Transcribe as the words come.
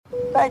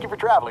Thank you for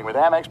traveling with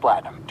Amex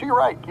Platinum. To your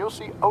right, you'll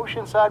see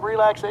oceanside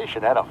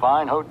relaxation at a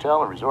fine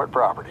hotel and resort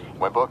property.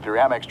 When booked through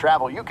Amex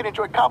Travel, you can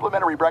enjoy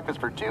complimentary breakfast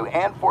for 2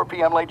 and 4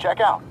 p.m. late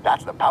checkout.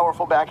 That's the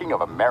powerful backing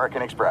of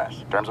American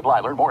Express. Terms apply.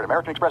 Learn more at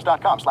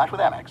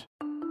americanexpress.com/withAmex.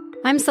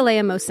 I'm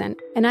Saleha Mohsen,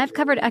 and I've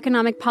covered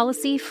economic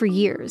policy for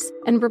years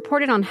and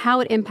reported on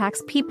how it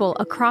impacts people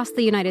across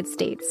the United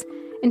States.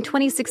 In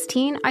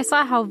 2016, I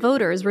saw how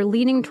voters were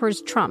leaning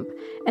towards Trump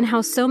and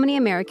how so many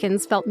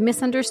Americans felt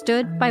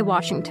misunderstood by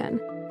Washington.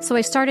 So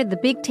I started The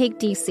Big Take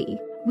DC.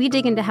 We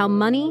dig into how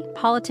money,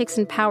 politics,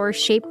 and power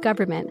shape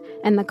government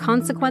and the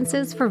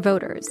consequences for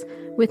voters.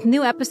 With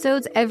new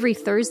episodes every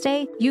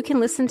Thursday, you can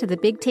listen to The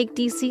Big Take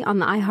DC on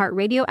the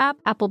iHeartRadio app,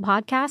 Apple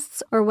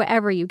Podcasts, or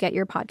wherever you get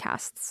your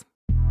podcasts.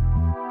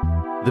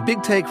 The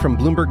Big Take from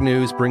Bloomberg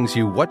News brings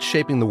you what's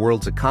shaping the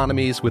world's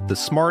economies with the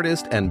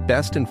smartest and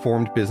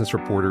best-informed business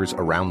reporters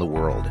around the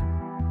world.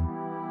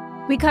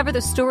 We cover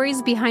the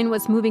stories behind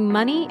what's moving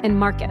money and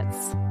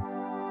markets,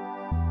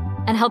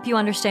 and help you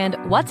understand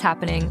what's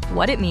happening,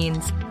 what it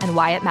means, and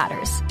why it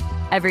matters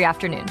every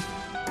afternoon.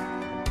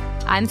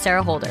 I'm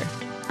Sarah Holder.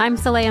 I'm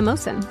Saleha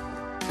Mohsen.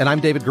 And I'm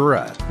David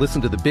Gura.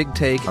 Listen to The Big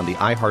Take on the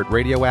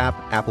iHeartRadio app,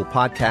 Apple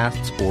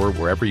Podcasts, or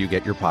wherever you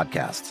get your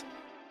podcasts.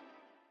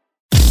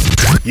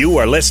 You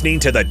are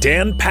listening to The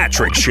Dan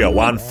Patrick Show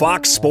on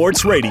Fox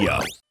Sports Radio.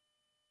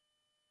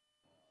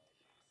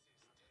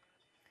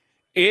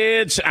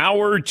 It's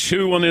hour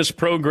 2 on this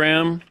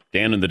program.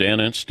 Dan and the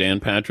Danettes,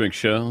 Dan Patrick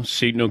Show.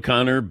 Seton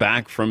O'Connor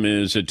back from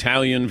his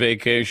Italian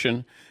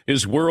vacation,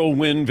 his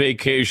whirlwind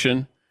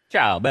vacation.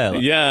 Ciao, Bella.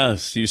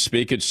 Yes, you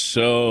speak it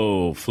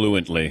so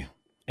fluently.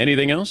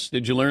 Anything else?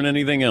 Did you learn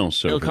anything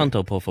else? Il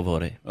conto, por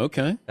favore.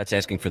 Okay. That's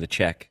asking for the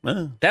check.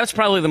 That's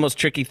probably the most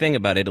tricky thing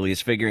about Italy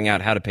is figuring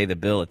out how to pay the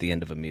bill at the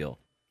end of a meal.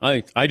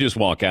 I just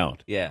walk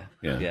out. Yeah.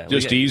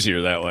 Just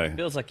easier that way.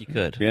 Feels like you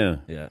could. Yeah.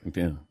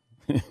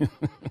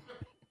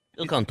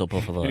 Il conto,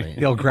 por favore.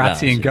 Il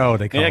grazie and go,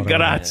 they call it.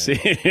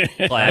 Grazie.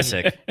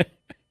 Classic.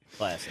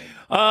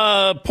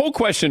 Poll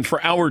question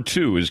for hour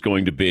 2 is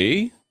going to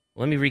be...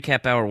 Let me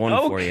recap hour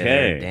 1 for you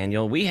there,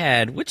 Daniel. We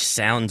had, which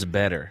sounds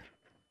better?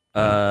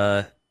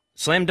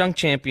 Slam dunk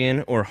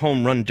champion or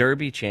home run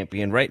derby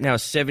champion. Right now,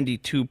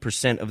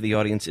 72% of the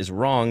audience is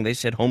wrong. They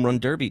said home run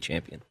derby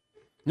champion.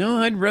 No,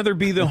 I'd rather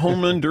be the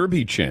home run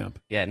derby champ.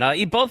 Yeah, no,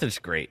 both is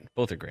great.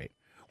 Both are great.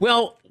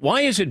 Well,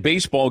 why is it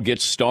baseball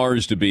gets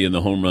stars to be in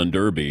the home run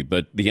derby,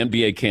 but the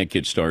NBA can't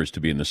get stars to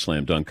be in the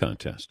slam dunk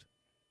contest?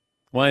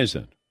 Why is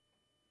that?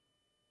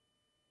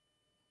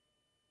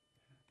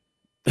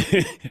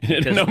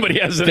 Nobody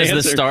has an answer.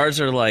 Because the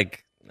stars are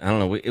like, I don't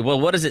know. Well,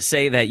 what does it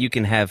say that you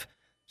can have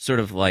sort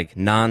of like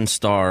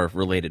non-star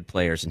related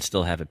players and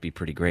still have it be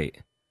pretty great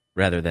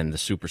rather than the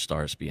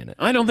superstars be in it?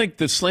 I don't think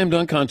the slam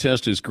dunk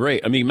contest is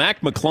great. I mean,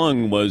 Mac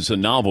McClung was a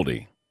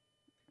novelty.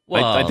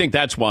 Well, I think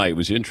that's why it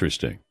was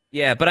interesting.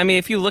 Yeah, but I mean,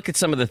 if you look at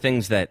some of the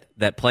things that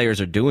players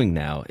are doing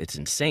now, it's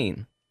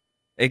insane.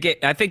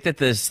 I think that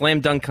the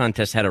slam dunk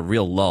contest had a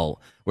real lull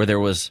where there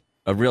was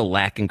a real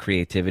lack in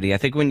creativity. I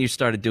think when you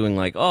started doing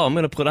like, oh, I'm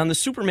going to put on the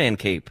Superman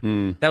cape,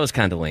 that was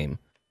kind of lame.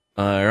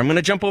 Or I'm going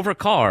to jump over a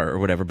car or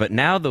whatever. But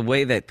now the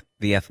way that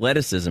the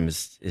athleticism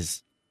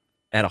is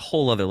at a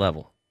whole other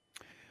level.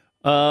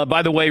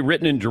 By the way,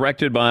 written and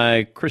directed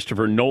by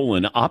Christopher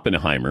Nolan,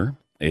 Oppenheimer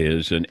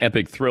is an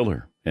epic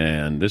thriller.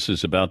 And this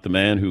is about the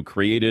man who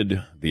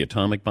created the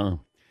atomic bomb.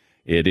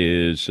 It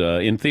is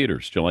in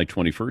theaters, July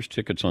 21st.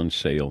 Tickets on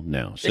sale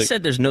now. They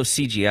said there's no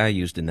CGI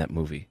used in that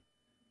movie.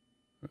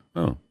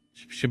 Oh.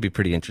 Should be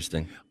pretty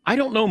interesting. I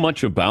don't know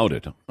much about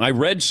it. I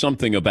read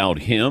something about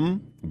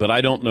him, but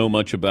I don't know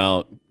much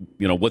about,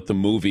 what the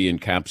movie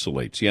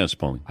encapsulates. Yes,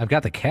 Pauline. I've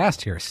got the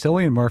cast here.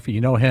 Cillian Murphy, you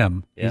know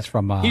him. Yeah. He's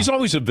from... he's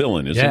always a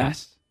villain, isn't he?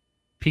 Yes.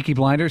 Peaky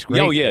Blinders,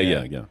 great. Oh,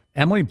 yeah.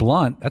 Emily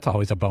Blunt, that's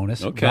always a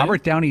bonus. Okay.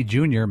 Robert Downey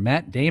Jr.,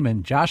 Matt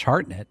Damon, Josh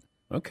Hartnett.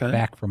 Okay.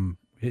 Back from...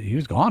 He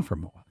was gone for a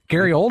while.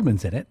 Gary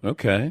Oldman's in it.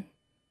 Okay.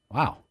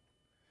 Wow.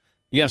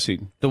 Yes,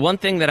 the one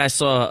thing that I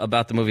saw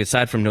about the movie,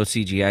 aside from no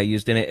CGI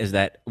used in it, is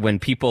that when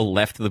people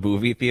left the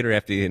movie theater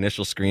after the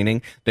initial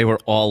screening, they were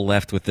all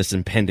left with this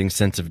impending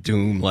sense of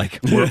doom,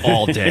 like, we're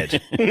all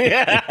dead.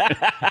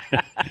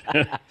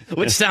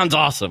 Which sounds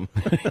awesome.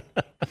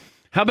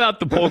 How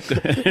about the poke?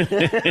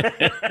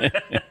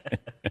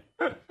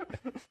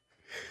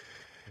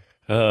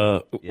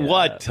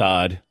 What,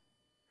 Todd?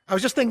 I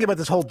was just thinking about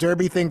this whole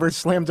derby thing versus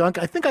slam dunk.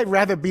 I think I'd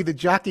rather be the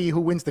jockey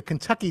who wins the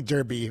Kentucky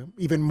Derby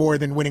even more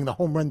than winning the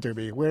home run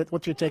derby.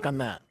 What's your take on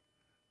that?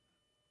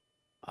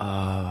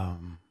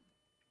 Down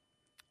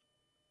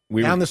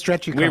the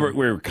stretch, we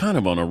were kind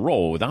of on a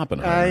roll with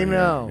Oppenheimer. I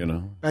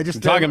know. I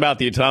just talking about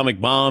the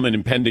atomic bomb and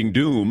impending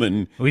doom,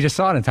 and we just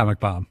saw an atomic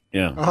bomb.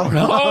 Yeah. Oh,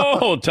 no.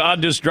 Oh,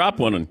 Todd just dropped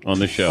one on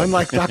the show.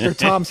 Unlike Dr.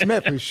 Tom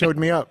Smith, who showed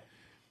me up.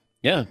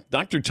 Yeah,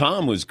 Dr.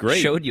 Tom was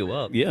great. Showed you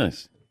up.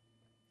 Yes.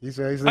 He's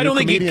the I don't new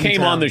think he comedian in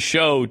came town. on the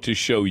show to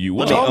show you He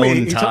what. told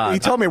me, Todd. he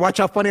told me, watch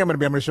how funny I'm going to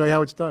be. I'm going to show you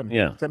how it's done.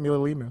 Yeah. Sent me a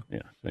little email.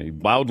 Yeah, a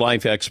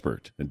wildlife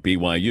expert at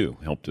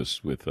BYU helped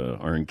us with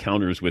our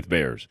encounters with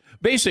bears.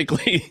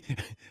 Basically,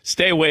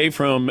 stay away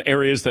from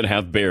areas that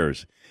have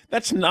bears.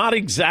 That's not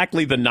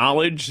exactly the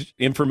knowledge,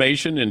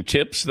 information, and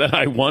tips that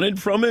I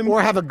wanted from him.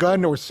 Or have a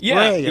gun or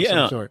spray of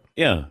some sort.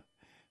 Yeah.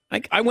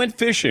 I went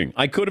fishing.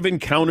 I could have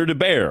encountered a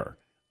bear.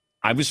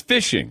 I was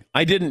fishing.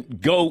 I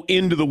didn't go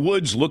into the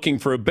woods looking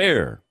for a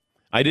bear.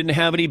 I didn't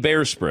have any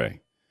bear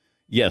spray.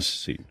 Yes,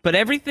 see. But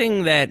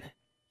everything that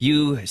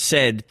you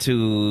said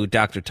to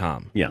Dr.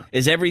 Tom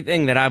is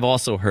everything that I've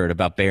also heard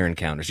about bear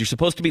encounters. You're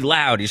supposed to be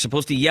loud. You're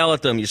supposed to yell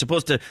at them. You're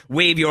supposed to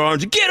wave your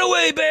arms. Get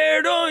away,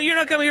 bear. No, you're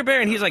not coming here,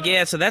 bear. And he's like,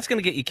 yeah, so that's going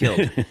to get you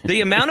killed.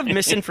 The amount of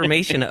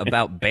misinformation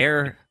about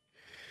bear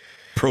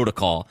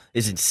protocol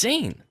is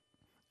insane.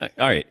 All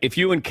right. If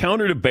you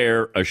encountered a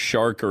bear, a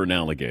shark, or an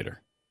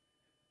alligator,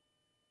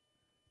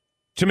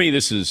 to me,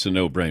 this is a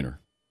no-brainer.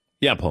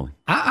 Yeah, Paulie.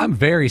 I'm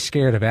very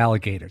scared of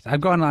alligators. I've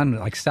gone on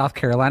like South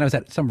Carolina. I was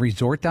at some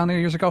resort down there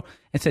years ago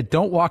and said,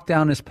 don't walk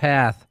down this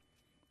path.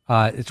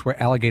 It's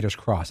where alligators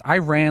cross. I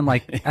ran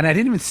and I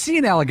didn't even see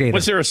an alligator.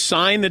 Was there a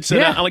sign that said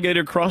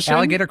alligator crossing?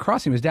 Alligator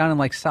crossing was down in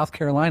like South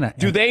Carolina.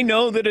 Do they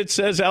know that it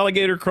says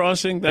alligator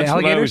crossing? That's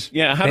alligators?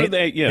 How do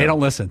they? Yeah. They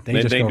don't listen.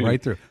 They just go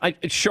right through.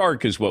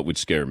 Shark is what would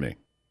scare me.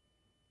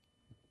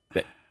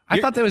 I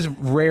thought that was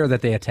rare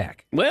that they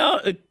attack. Well,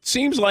 it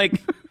seems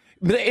like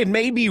it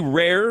may be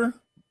rare,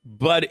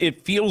 but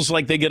it feels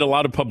like they get a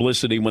lot of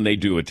publicity when they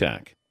do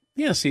attack.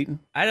 Yes, Eaton.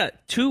 I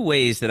got two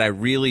ways that I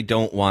really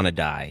don't want to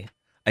die.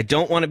 I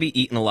don't want to be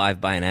eaten alive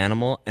by an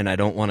animal, and I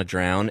don't want to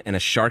drown, and a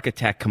shark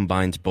attack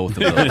combines both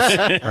of those.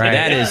 Right.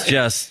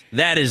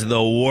 That is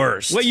the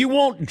worst. Well, you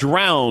won't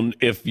drown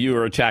if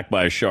you're attacked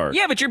by a shark.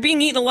 Yeah, but you're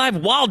being eaten alive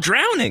while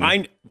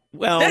drowning.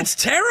 That's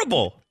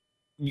terrible.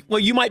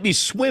 Well, you might be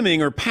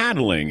swimming or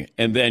paddling,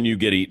 and then you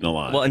get eaten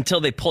alive. Well, until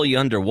they pull you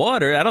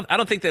underwater, I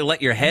don't think they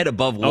let your head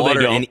above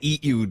water and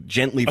eat you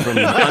gently from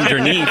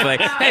underneath. Like,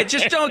 hey,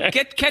 just don't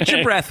catch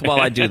your breath while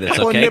I do this.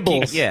 Okay? Or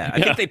nibbles.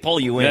 I think they pull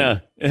you in.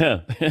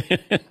 Yeah.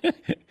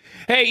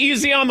 Hey,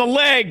 easy on the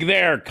leg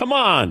there. Come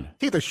on.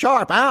 Teeth are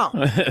sharp. Ow.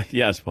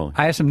 Yes, Paul.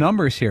 I have some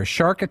numbers here.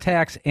 Shark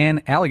attacks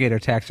and alligator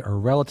attacks are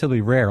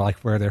relatively rare, like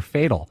where they're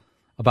fatal.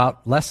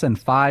 About less than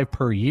 5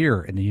 per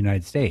year in the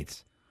United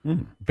States.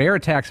 Bear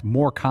attacks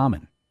more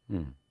common.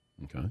 Okay.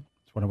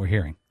 That's what we're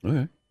hearing.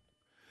 Okay.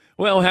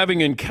 Well, having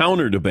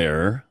encountered a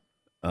bear,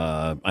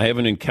 I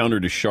haven't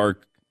encountered a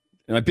shark,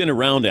 and I've been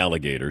around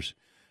alligators.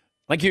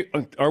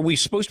 Are we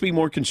supposed to be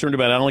more concerned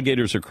about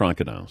alligators or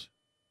crocodiles?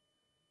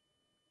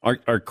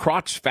 Are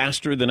crocs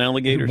faster than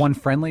alligators? Is one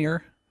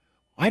friendlier?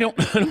 I don't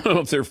know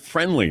if they're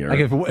friendlier. Like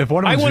if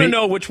one of I want to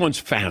know which one's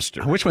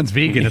faster. Which one's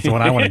vegan is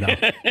what I want to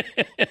know.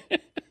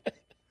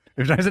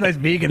 If there's a nice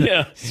vegan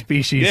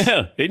species.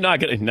 Yeah, he's not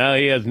gonna. No,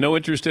 he has no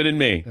interest in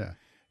me.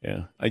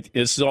 Yeah.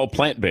 This is all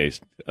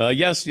plant-based.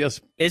 Yes.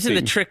 Isn't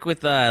the trick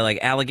with like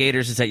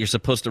alligators is that you're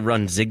supposed to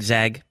run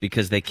zigzag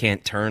because they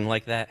can't turn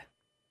like that?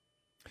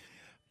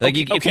 Like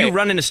if you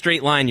run in a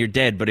straight line, you're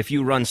dead. But if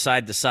you run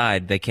side to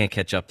side, they can't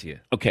catch up to you.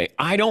 Okay,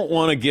 I don't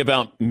want to give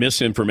out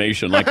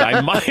misinformation like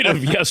I might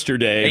have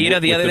yesterday. Hey,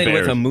 the other thing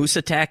bears. with a moose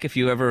attack, if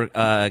you ever,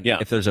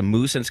 if there's a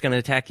moose and it's going to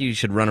attack you, you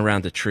should run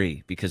around a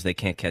tree because they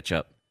can't catch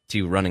up to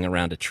you running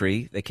around a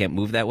tree. They can't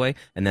move that way,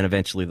 and then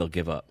eventually they'll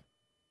give up.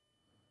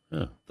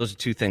 Oh. Those are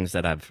two things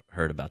that I've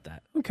heard about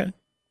that. Okay.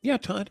 Yeah,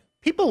 Todd.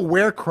 People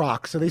wear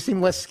Crocs, so they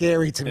seem less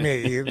scary to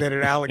me than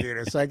an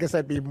alligator. So I guess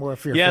I'd be more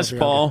fearful. Yes,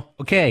 Paul.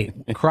 Okay,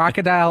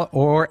 crocodile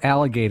or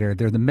alligator.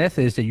 The myth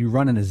is that you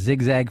run in a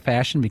zigzag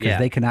fashion because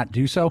they cannot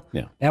do so.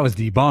 Yeah. That was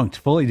debunked,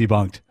 fully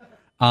debunked.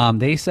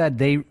 They said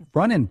they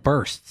run in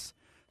bursts.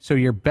 So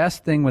your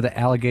best thing with an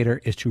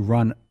alligator is to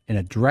run in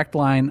a direct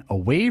line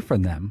away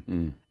from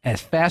them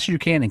as fast as you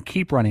can and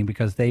keep running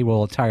because they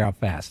will tire out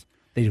fast.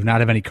 They do not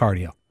have any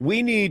cardio.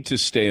 We need to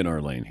stay in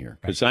our lane here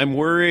because I'm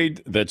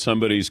worried that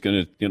somebody's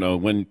going to,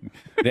 when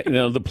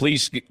the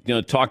police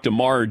talk to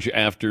Marge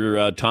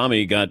after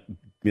Tommy got,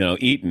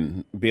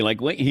 eaten, be like,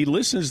 wait, he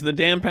listens to the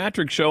Dan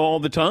Patrick Show all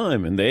the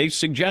time. And they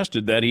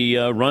suggested that he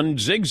run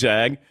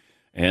zigzag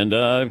and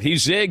he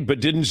zigged but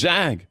didn't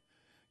zag.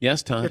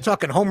 Yes, Tom. They're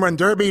talking home run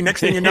derby.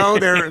 Next thing you know,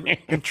 they're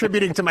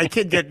contributing to my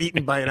kid getting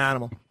eaten by an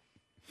animal.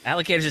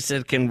 Alligators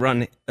said can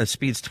run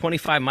speeds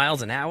 25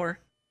 miles an hour.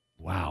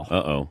 Wow.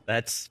 Uh-oh.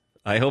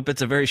 I hope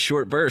it's a very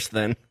short burst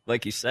then,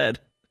 like you said.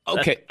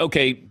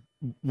 Okay.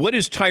 What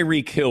does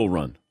Tyreek Hill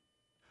run?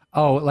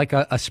 Oh, like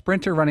a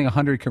sprinter running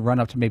 100 can run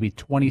up to maybe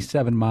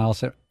 27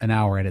 miles an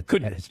hour at his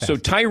fastest. So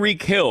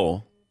Tyreek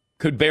Hill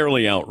could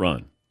barely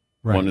outrun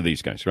one of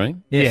these guys, right?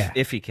 Yeah.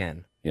 If he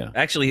can. Yeah.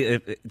 Actually,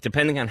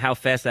 depending on how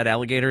fast that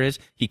alligator is,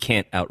 he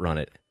can't outrun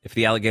it. If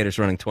the alligator's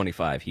running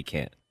 25, he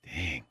can't.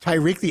 Dang.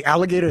 Tyreek the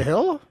Alligator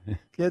Hill?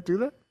 Can't do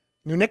that?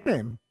 New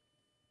nickname.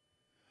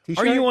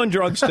 T-shirt? Are you on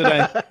drugs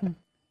today?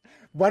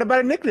 What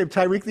about a nickname,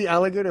 Tyreek the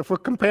Alligator? If we're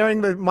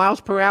comparing the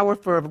miles per hour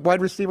for a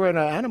wide receiver and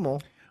an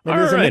animal, maybe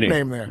there's a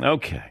nickname there.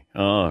 Okay.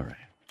 All right.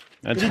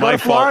 That's Did he my go to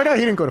fault. Florida?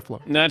 He didn't go to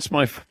Florida. That's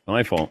my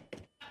fault.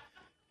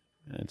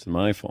 That's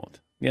my fault.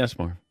 Yes,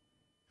 Marv.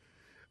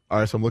 All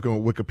right, so I'm looking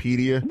at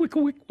Wikipedia.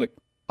 Wick.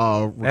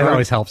 That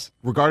always helps.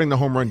 Regarding the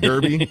home run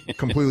derby,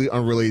 completely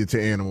unrelated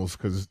to animals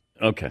because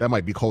Okay. that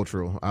might be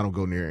cultural. I don't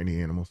go near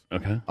any animals.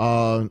 Okay.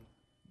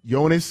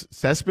 Yoenis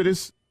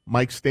Cespedes,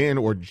 Mike Stanton,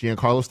 or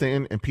Giancarlo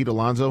Stanton, and Pete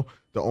Alonso,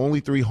 the only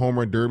 3 home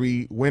run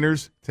derby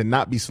winners to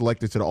not be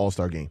selected to the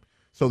All-Star game.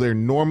 So they're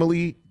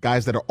normally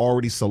guys that are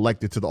already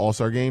selected to the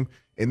All-Star game.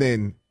 And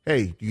then,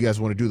 hey, do you guys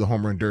want to do the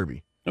home run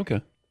derby?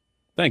 Okay.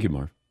 Thank you,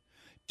 Marv.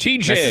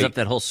 Messes TJ. up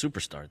that whole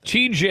superstar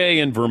thing. TJ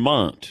in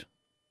Vermont.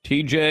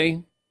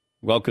 TJ,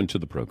 welcome to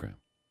the program.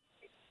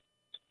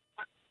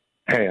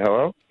 Hey,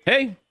 hello.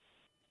 Hey.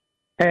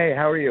 Hey,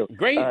 how are you?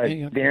 Great.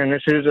 Hey, okay. Dan,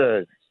 this is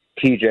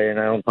TJ, and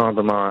I'm from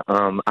Vermont.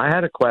 I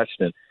had a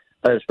question.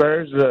 As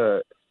far as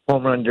the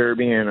home run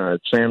derby and a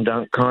slam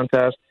dunk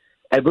contest,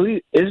 I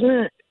believe, isn't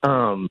it,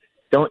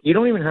 you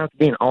don't even have to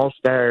be an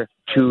all-star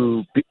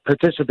to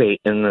participate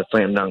in the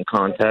slam dunk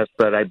contest,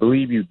 but I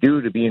believe you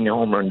do to be in the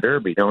home run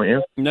derby, don't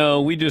you?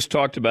 No, we just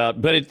talked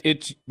about, but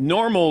it's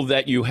normal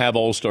that you have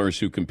all-stars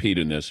who compete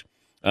in this.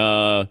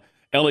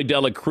 Ellie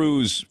Dela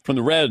Cruz from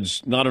the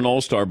Reds, not an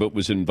all-star, but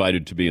was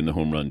invited to be in the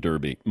home run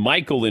derby.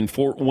 Michael in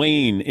Fort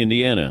Wayne,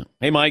 Indiana.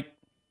 Hey, Mike.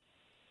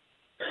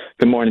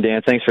 Good morning,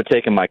 Dan. Thanks for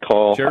taking my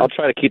call. Sure. I'll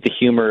try to keep the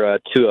humor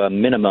to a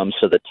minimum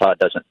so that Todd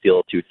doesn't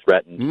feel too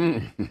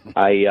threatened.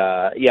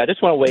 I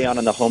just want to weigh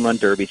on the home run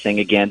derby thing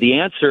again. The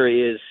answer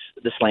is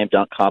the slam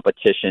dunk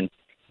competition.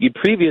 You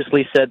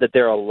previously said that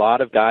there are a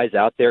lot of guys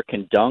out there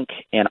can dunk,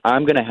 and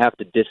I'm going to have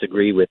to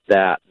disagree with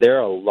that. There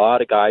are a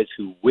lot of guys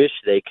who wish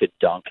they could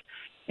dunk,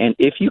 and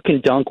if you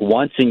can dunk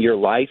once in your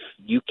life,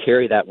 you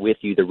carry that with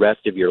you the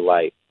rest of your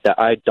life. That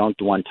I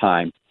dunked one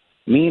time.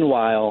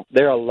 Meanwhile,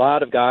 there are a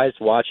lot of guys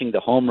watching the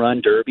home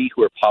run derby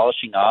who are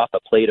polishing off a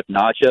plate of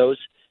nachos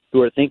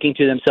who are thinking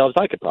to themselves,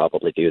 I could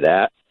probably do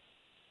that.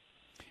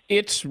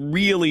 It's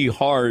really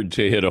hard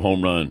to hit a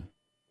home run.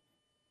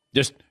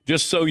 Just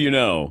so you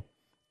know,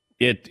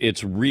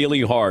 it's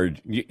really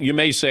hard. You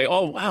may say,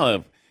 oh,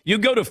 wow, you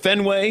go to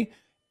Fenway,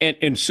 and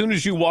as soon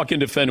as you walk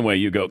into Fenway,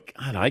 you go,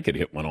 God, I could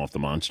hit one off the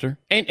monster.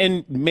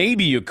 And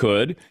maybe you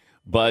could,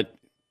 but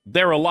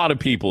there are a lot of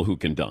people who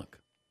can dunk.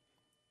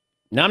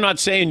 Now, I'm not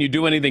saying you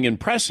do anything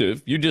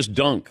impressive. You just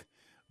dunk.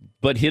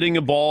 But hitting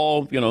a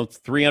ball,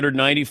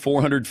 390,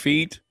 400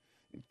 feet,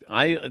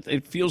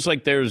 it feels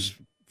like there's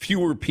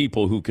fewer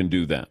people who can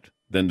do that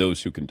than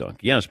those who can dunk.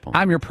 Yes, Paul.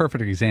 I'm your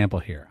perfect example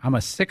here. I'm a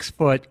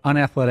 6-foot,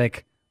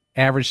 unathletic,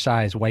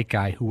 average-sized white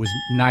guy who was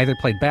neither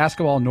played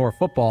basketball nor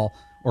football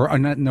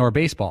nor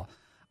baseball.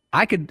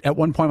 I could, at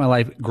one point in my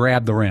life,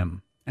 grab the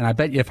rim. And I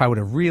bet you if I would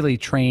have really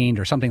trained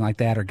or something like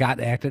that or got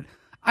active,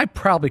 I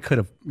probably could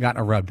have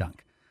gotten a rub dunk.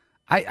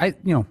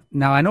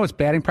 Now I know it's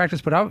batting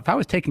practice, but if I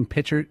was taking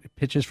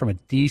pitches from a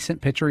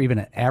decent pitcher, even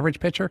an average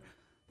pitcher,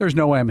 there's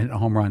no way I'm hitting a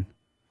home run.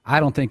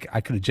 I don't think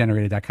I could have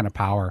generated that kind of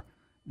power,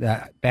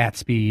 that bat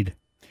speed.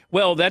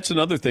 Well, that's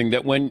another thing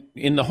that when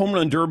in the home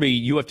run derby,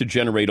 you have to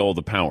generate all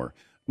the power.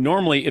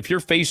 Normally, if you're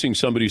facing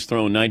somebody who's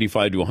throwing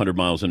 95 to 100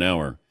 miles an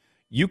hour,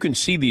 you can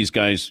see these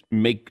guys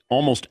make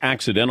almost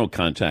accidental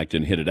contact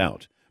and hit it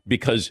out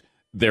because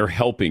they're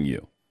helping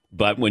you.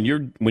 But when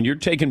you're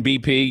taking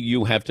BP,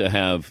 you have to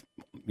have,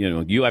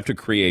 you have to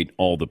create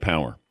all the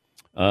power.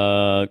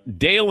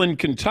 Dale in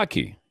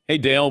Kentucky. Hey,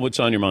 Dale, what's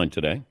on your mind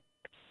today?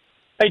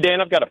 Hey,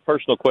 Dan, I've got a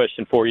personal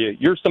question for you.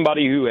 You're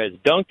somebody who has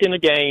dunked in a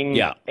game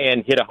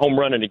and hit a home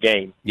run in a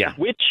game. Yeah.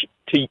 Which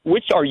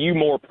are you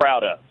more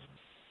proud of?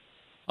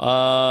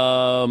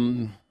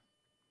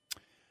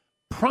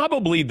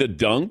 Probably the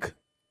dunk.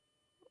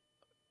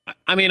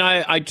 I mean,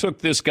 I took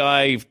this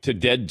guy to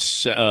dead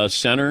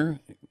center,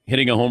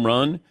 hitting a home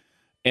run.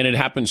 And it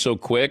happened so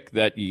quick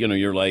that,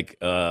 you're like,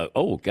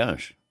 oh,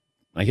 gosh,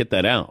 I hit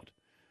that out.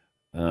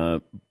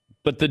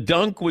 But the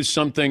dunk was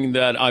something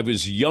that I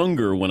was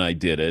younger when I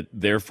did it.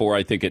 Therefore,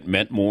 I think it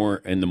meant more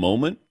in the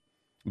moment.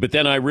 But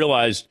then I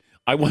realized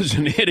I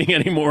wasn't hitting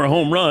any more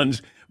home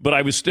runs, but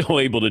I was still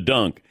able to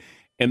dunk.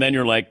 And then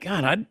you're like,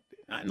 God, I'd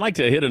like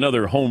to hit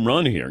another home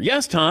run here.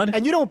 Yes, Todd?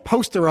 And you don't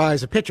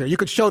posterize a pitcher. You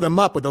could show them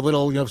up with a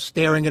little,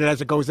 staring at it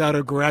as it goes out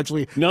or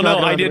gradually. No,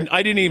 I didn't.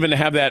 I didn't even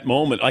have that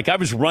moment. Like I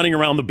was running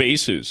around the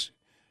bases,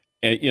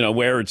 and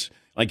where it's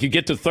like you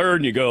get to third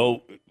and you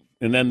go,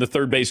 and then the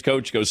third base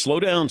coach goes,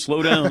 slow down,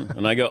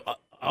 and I go,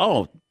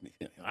 oh,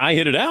 I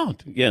hit it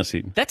out. Yes,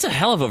 that's a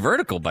hell of a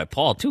vertical by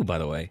Paul too. By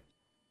the way,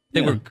 they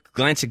were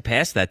glancing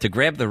past that to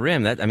grab the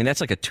rim.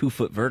 That's like a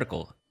 2-foot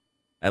vertical.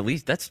 At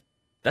least that's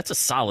a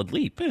solid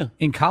leap. Yeah.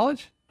 In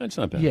college? That's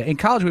not bad. Yeah, in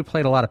college we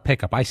played a lot of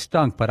pickup. I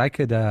stunk, but I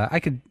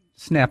could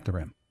snap the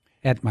rim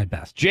at my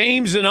best.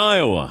 James in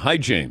Iowa. Hi,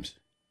 James.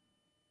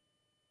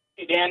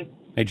 Hey, Dan.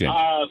 Hey, James.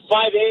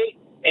 5'8",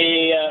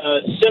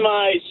 a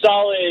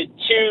semi-solid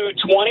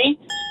 220.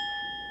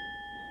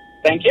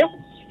 Thank you.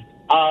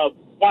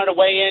 Wanted to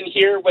weigh in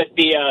here with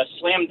the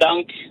slam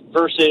dunk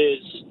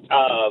versus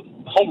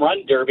home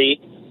run derby.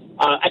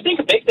 I think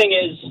a big thing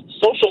is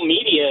social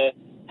media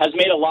has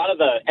made a lot of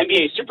the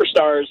NBA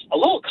superstars a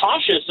little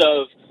cautious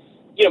of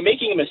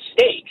making a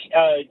mistake.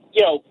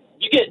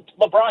 You get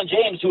LeBron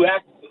James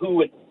who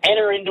would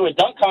enter into a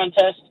dunk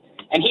contest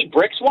and he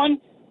bricks one.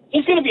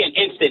 He's going to be an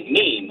instant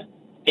meme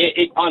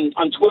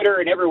on Twitter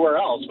and everywhere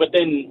else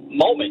within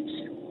moments.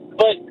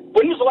 But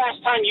when was the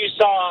last time you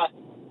saw,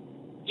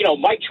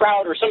 Mike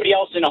Trout or somebody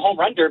else in a home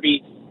run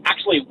derby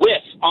actually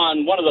whiff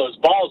on one of those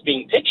balls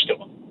being pitched to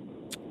him?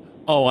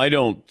 Oh, I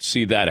don't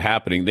see that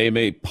happening. They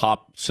may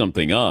pop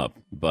something up,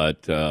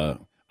 but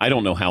I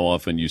don't know how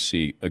often you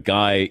see a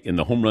guy in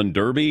the home run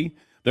derby.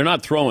 They're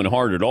not throwing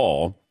hard at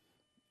all,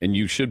 and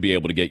you should be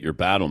able to get your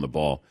bat on the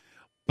ball.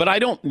 But I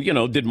don't,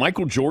 did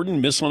Michael Jordan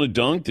miss on a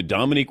dunk? Did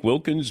Dominique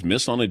Wilkins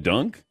miss on a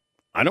dunk?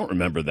 I don't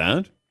remember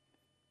that.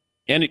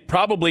 And it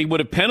probably would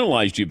have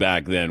penalized you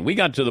back then. We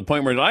got to the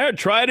point where I had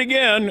try it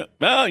again.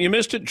 Well, you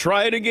missed it.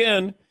 Try it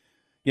again.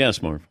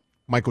 Yes, Marv.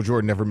 Michael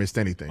Jordan never missed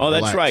anything. Oh,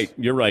 that's Relax. right.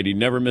 You're right. He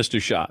never missed a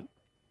shot.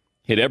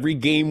 Hit every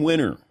game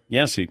winner.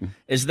 Yes, Eaton.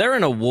 Is there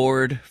an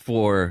award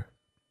for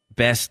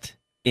best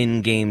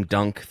in-game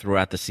dunk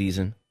throughout the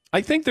season?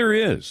 I think there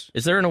is.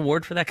 Is there an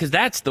award for that? Because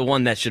that's the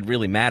one that should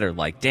really matter.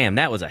 Like, damn,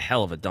 that was a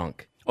hell of a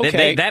dunk.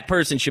 Okay. That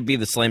person should be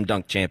the slam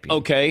dunk champion.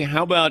 Okay,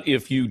 how about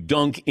if you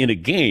dunk in a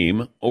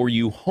game or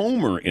you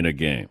homer in a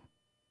game?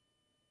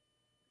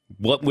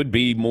 What would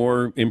be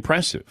more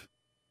impressive?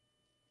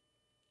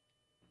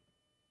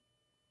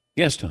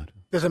 Yes, Todd.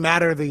 Does it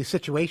matter the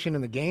situation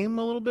in the game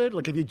a little bit?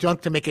 Like if you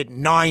dunk to make it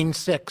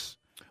 9-6,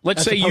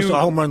 let's say you a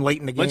home run late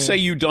in the game. Let's say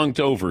you dunked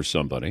over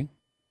somebody,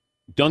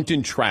 dunked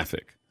in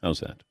traffic.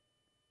 How's that?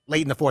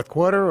 Late in the fourth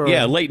quarter? Or?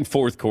 Yeah, late in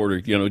fourth quarter,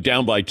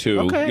 down by 2,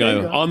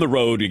 Okay, on the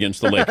road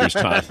against the Lakers,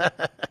 Todd.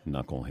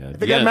 Knucklehead. I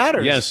think that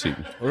matters. Yes,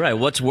 Eaton. All right,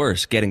 what's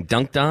worse, getting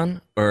dunked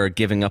on or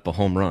giving up a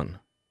home run?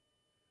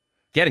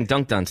 Getting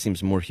dunked on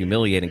seems more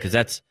humiliating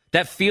because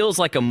that feels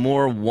like a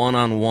more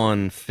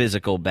one-on-one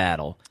physical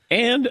battle.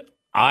 And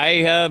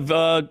I've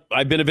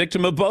been a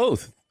victim of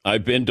both.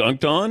 I've been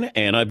dunked on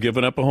and I've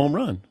given up a home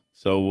run.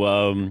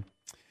 So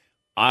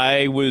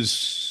I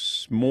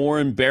was more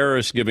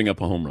embarrassed giving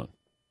up a home run.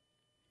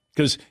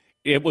 Because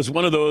it was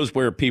one of those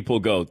where people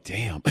go,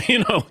 damn,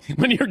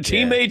 when your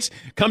teammates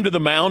come to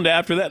the mound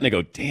after that and they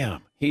go,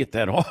 damn, he hit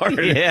that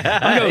hard. Yeah,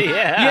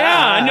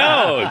 I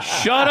know.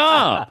 Shut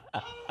up.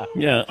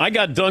 Yeah, I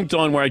got dunked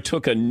on where I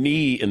took a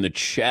knee in the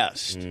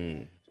chest.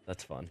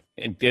 That's fun.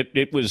 And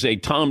it was a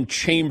Tom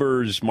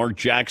Chambers, Mark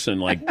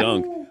Jackson-like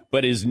dunk,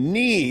 but his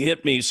knee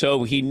hit me,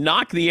 so he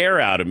knocked the air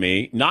out of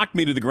me, knocked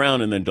me to the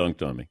ground, and then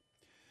dunked on me.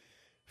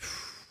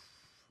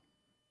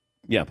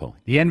 Yeah, Paul.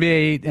 The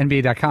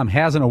NBA.com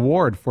has an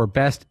award for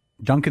best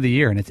dunk of the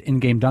year, and it's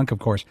in-game dunk, of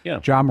course. Yeah.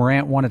 John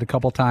Morant won it a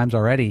couple times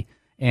already,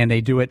 and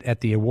they do it at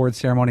the awards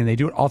ceremony, and they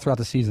do it all throughout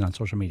the season on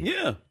social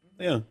media.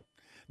 Yeah.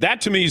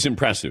 That, to me, is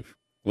impressive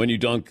when you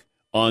dunk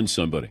on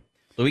somebody.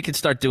 So we could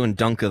start doing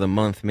dunk of the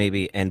month,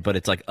 maybe, but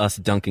it's like us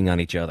dunking on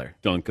each other.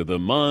 Dunk of the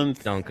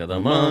month. Dunk of the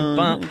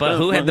month. But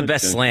who had the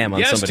best slam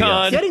on somebody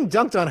else? Getting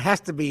dunked on has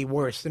to be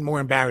worse and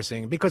more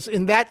embarrassing because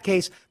in that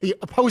case, the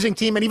opposing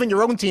team and even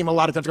your own team a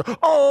lot of times go,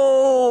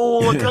 oh,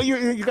 look,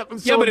 you got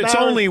so yeah, but it's embarrassed.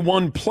 only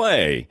one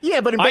play.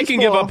 Yeah, but in I can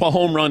give baseball- up a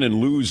home run and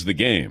lose the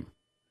game.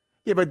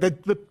 Yeah, but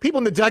the people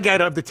in the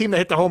dugout of the team that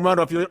hit the home run,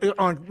 or if you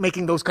aren't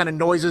making those kind of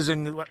noises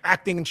and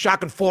acting in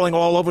shock and falling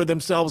all over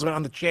themselves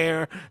on the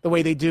chair the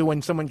way they do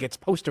when someone gets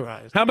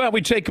posterized. How about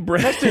we take a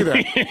break? Let's do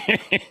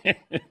that.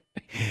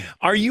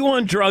 Are you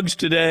on drugs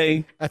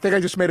today? I think I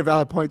just made a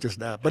valid point just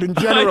now. But in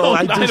general,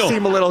 I do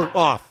seem a little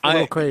off, a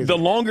little crazy. The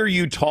longer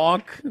you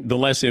talk, the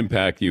less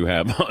impact you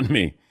have on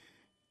me.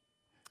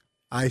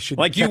 I should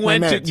like check my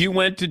meds. you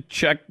went to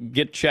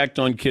get checked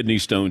on kidney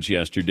stones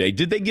yesterday.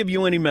 Did they give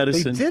you any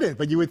medicine? They didn't,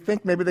 but you would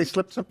think maybe they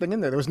slipped something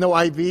in there. There was no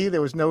IV.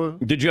 There was no.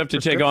 Did you have to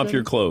take off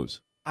your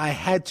clothes? I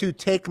had to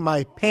take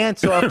my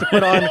pants off to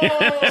put on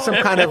some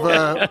kind of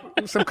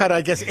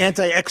I guess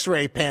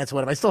anti-X-ray pants.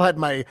 Whatever. I still had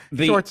my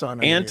shorts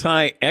on.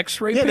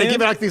 Anti-X-ray pants? pants? They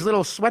give it like these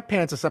little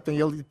sweatpants or something.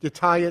 You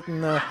tie it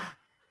and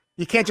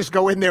you can't just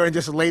go in there and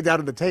just lay down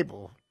at the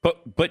table.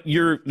 But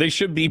they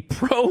should be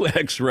pro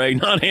X-ray,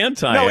 not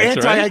anti. No,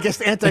 X-ray. I guess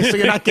anti. So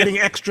you're not getting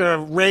extra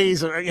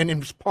rays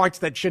in parts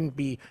that shouldn't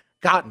be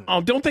gotten.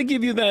 Oh, don't they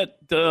give you that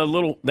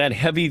that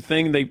heavy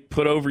thing they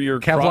put over your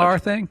Kevlar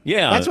crotch? thing?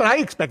 Yeah, that's what I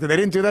expected. They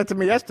didn't do that to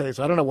me yesterday,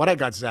 so I don't know what I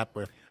got zapped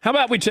with. How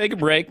about we take a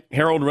break?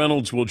 Harold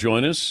Reynolds will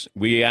join us.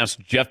 We asked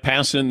Jeff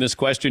Passan this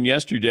question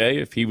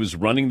yesterday. If he was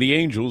running the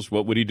Angels,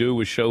 what would he do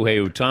with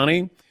Shohei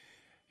Ohtani?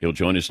 He'll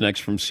join us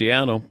next from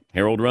Seattle.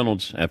 Harold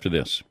Reynolds after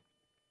this.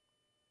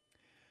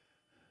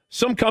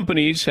 Some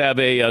companies have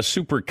a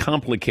super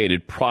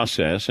complicated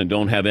process and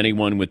don't have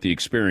anyone with the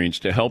experience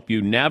to help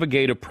you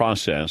navigate a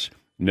process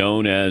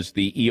known as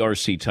the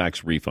ERC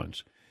tax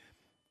refunds.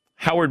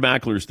 Howard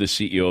Mackler is the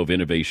CEO of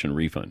Innovation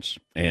Refunds,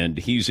 and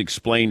he's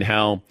explained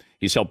how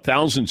he's helped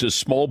thousands of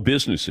small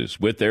businesses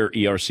with their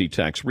ERC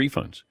tax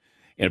refunds.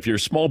 And if you're a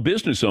small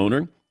business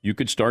owner, you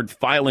could start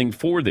filing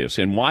for this,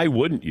 and why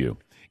wouldn't you?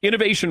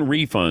 Innovation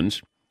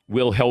Refunds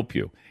will help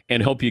you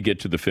and help you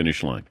get to the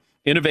finish line.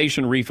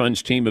 Innovation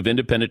Refunds team of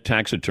independent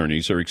tax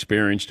attorneys are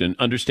experienced in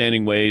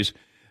understanding ways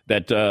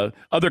that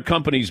other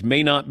companies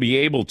may not be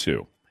able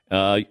to.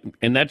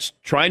 And that's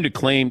trying to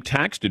claim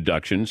tax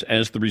deductions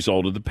as the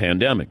result of the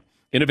pandemic.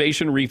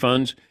 Innovation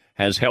Refunds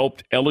has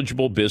helped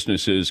eligible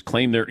businesses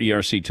claim their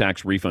ERC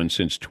tax refund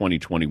since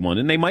 2021,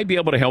 and they might be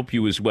able to help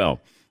you as well.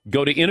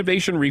 Go to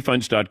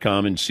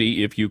innovationrefunds.com and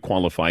see if you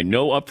qualify.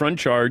 No upfront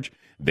charge.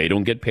 They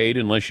don't get paid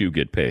unless you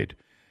get paid.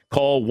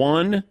 Call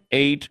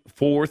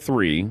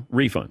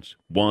 1-843-REFUNDS,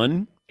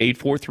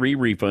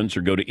 1-843-REFUNDS,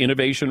 or go to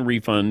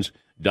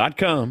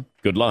innovationrefunds.com.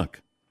 Good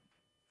luck.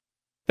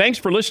 Thanks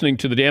for listening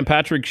to the Dan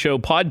Patrick Show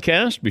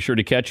podcast. Be sure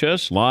to catch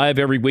us live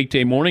every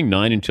weekday morning,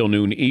 9 until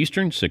noon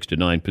Eastern, 6 to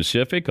 9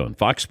 Pacific on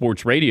Fox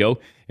Sports Radio.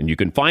 And you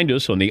can find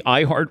us on the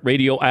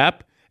iHeartRadio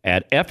app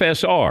at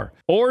FSR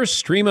or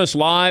stream us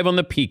live on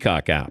the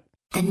Peacock app.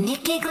 The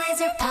Nikki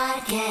Glazer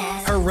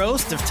Podcast. Her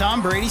roast of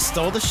Tom Brady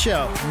stole the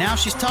show. Now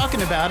she's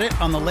talking about it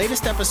on the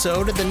latest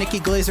episode of the Nikki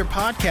Glazer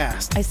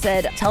Podcast. I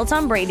said, tell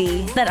Tom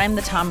Brady that I'm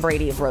the Tom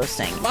Brady of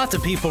roasting. Lots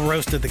of people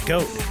roasted the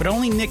GOAT, but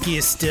only Nikki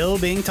is still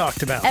being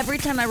talked about. Every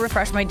time I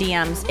refresh my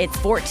DMs, it's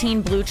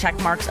 14 blue check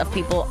marks of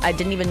people I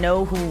didn't even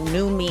know who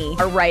knew me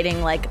are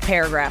writing like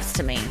paragraphs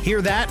to me.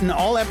 Hear that in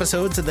all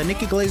episodes of the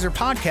Nikki Glazer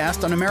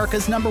Podcast on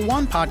America's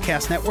 #1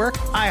 podcast network,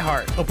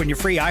 iHeart. Open your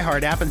free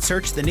iHeart app and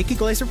search the Nikki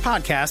Glazer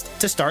Podcast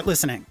to start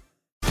listening.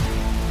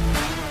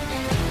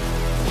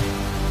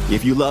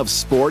 If you love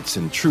sports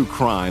and true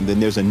crime, then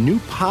there's a new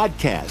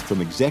podcast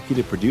from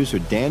executive producer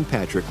Dan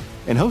Patrick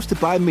and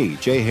hosted by me,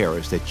 Jay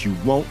Harris, that you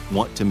won't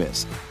want to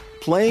miss.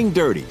 Playing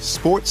Dirty: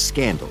 Sports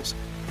Scandals.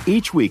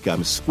 Each week,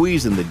 I'm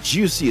squeezing the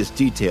juiciest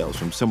details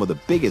from some of the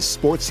biggest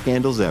sports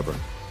scandals ever.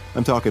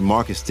 I'm talking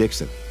Marcus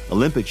Dixon,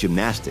 Olympic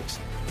gymnastics,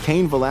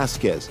 Cain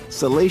Velasquez,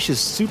 salacious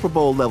Super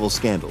Bowl-level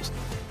scandals.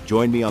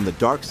 Join me on the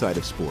dark side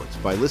of sports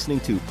by listening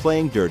to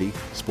Playing Dirty: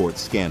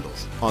 Sports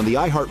Scandals on the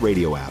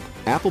iHeartRadio app,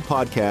 Apple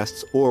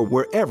Podcasts, or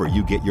wherever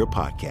you get your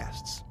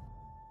podcasts.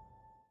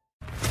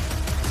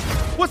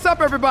 What's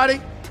up, everybody?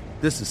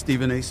 This is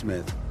Stephen A.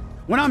 Smith.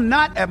 When I'm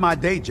not at my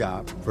day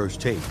job, First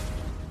Take,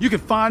 you can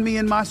find me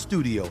in my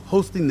studio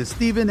hosting the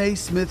Stephen A.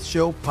 Smith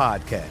Show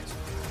podcast.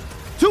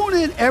 Tune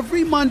in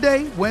every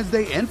Monday,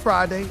 Wednesday, and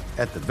Friday,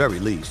 at the very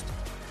least,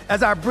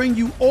 as I bring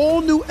you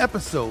all new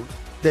episodes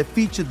that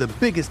feature the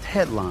biggest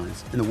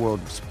headlines in the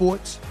world of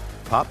sports,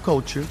 pop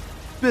culture,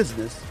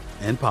 business,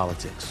 and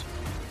politics.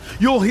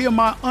 You'll hear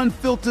my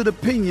unfiltered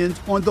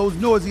opinions on those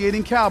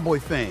nauseating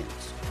Cowboy fans,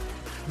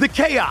 the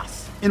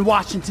chaos in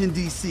Washington,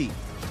 D.C.,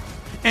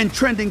 and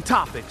trending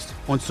topics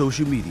on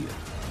social media,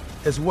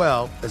 as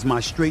well as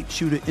my straight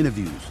shooter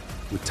interviews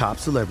with top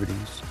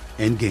celebrities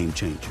and game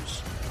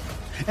changers.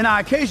 And I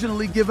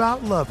occasionally give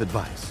out love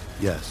advice.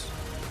 Yes,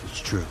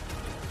 it's true.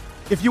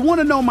 If you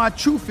want to know my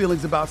true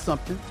feelings about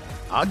something,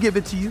 I'll give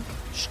it to you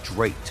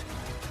straight.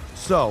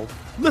 So,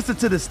 listen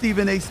to the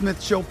Stephen A.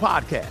 Smith Show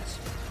podcast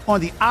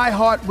on the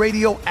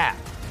iHeartRadio app,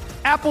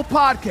 Apple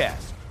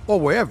Podcasts, or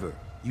wherever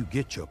you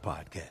get your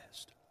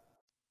podcast.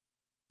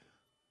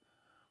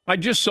 I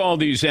just saw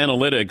these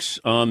analytics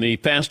on the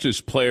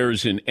fastest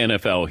players in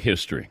NFL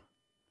history.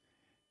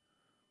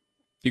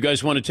 You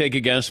guys want to take a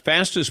guess?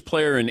 Fastest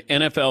player in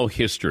NFL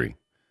history,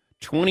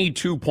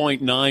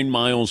 22.9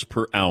 miles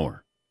per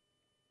hour.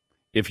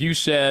 If you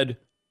said,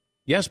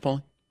 yes,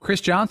 Paul. Chris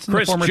Johnson,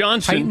 Chris the former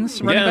Johnson,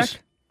 Titans running yes.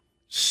 back?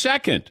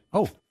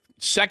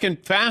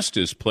 Second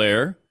fastest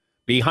player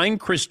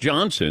behind Chris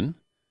Johnson.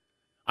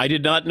 I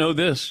did not know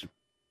this.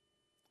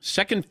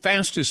 Second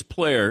fastest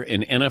player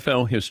in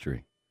NFL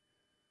history.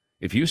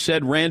 If you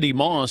said Randy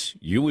Moss,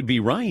 you would be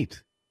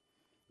right.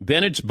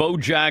 Then it's Bo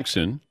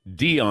Jackson,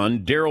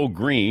 Dion, Darrell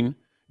Green,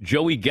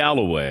 Joey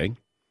Galloway,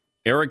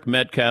 Eric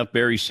Metcalf,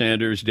 Barry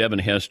Sanders, Devin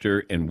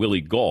Hester, and Willie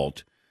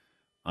Gault.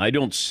 I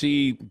don't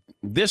see.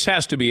 This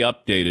has to be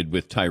updated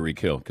with Tyreek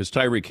Hill, because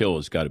Tyreek Hill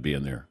has got to be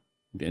in there.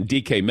 And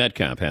DK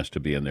Metcalf has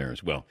to be in there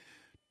as well.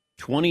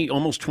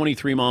 Almost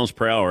 23 miles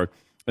per hour.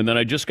 And then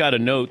I just got a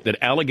note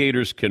that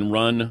alligators can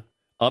run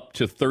up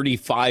to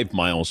 35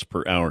 miles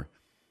per hour.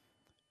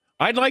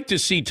 I'd like to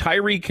see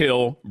Tyreek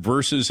Hill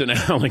versus an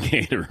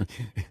alligator.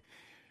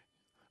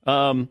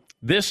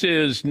 This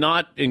is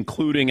not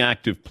including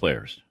active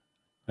players,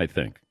 I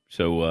think.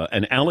 So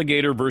an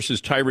alligator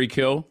versus Tyreek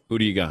Hill, who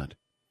do you got?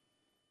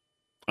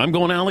 I'm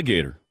going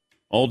alligator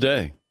all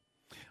day.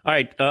 All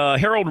right,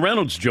 Harold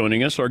Reynolds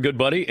joining us, our good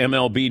buddy,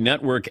 MLB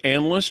Network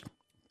analyst.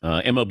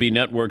 MLB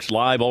Network's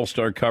live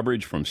all-star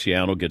coverage from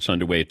Seattle gets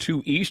underway at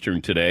 2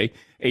 Eastern today.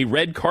 A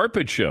red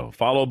carpet show,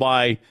 followed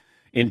by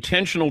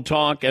intentional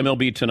talk,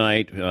 MLB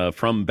Tonight,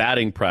 from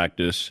batting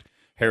practice.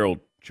 Harold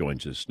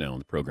joins us now on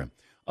the program.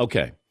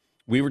 Okay,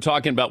 we were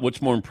talking about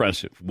what's more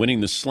impressive, winning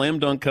the slam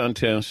dunk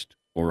contest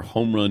or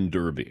home run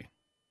derby.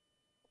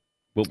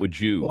 What would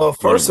you? Well,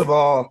 first of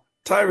all,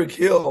 Tyreek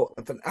Hill,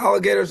 if an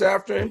alligator's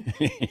after him,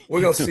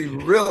 we're going to see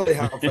really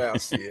how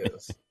fast he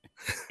is.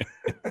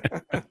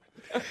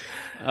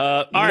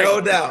 All no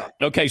right. doubt.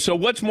 Okay, so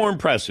what's more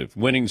impressive,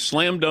 winning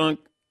slam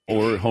dunk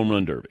or home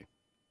run derby?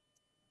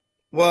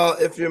 Well,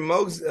 if you're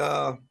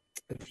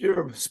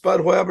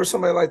Spud Webb or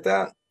somebody like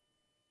that,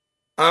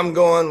 I'm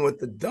going with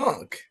the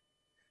dunk.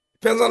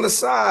 Depends on the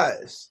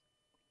size.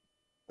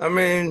 I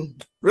mean,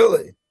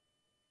 really,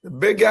 the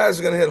big guys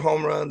are going to hit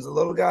home runs. The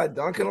little guy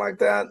dunking like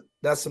that,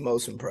 that's the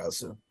most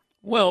impressive.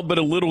 Well, but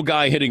a little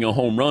guy hitting a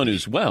home run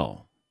as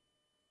well.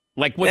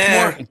 Like, what's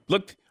more?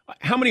 Look,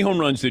 how many home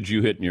runs did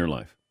you hit in your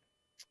life?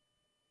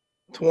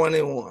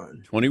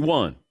 21.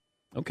 21.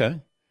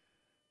 Okay.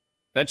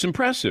 That's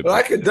impressive. But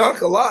I could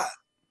dunk a lot.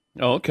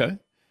 Oh, okay.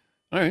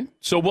 All right.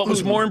 So what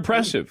was more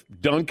impressive,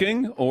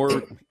 dunking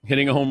or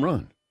hitting a home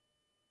run?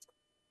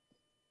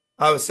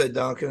 I would say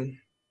dunking.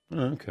 Oh,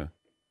 okay.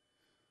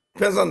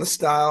 Depends on the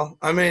style.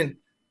 I mean,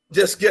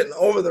 just getting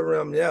over the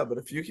rim, yeah, but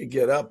if you could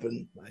get up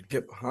and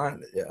get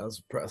behind it, yeah, that was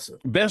impressive.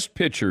 Best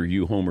pitcher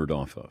you homered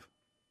off of?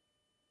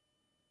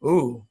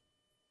 Ooh.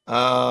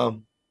 I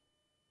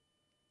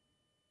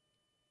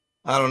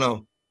don't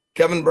know.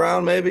 Kevin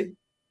Brown, maybe?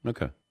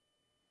 Okay.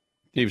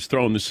 He was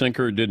throwing the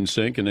sinker, it didn't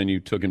sink, and then you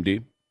took him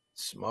deep?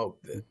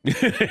 Smoked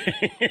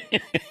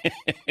it.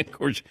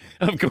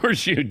 Of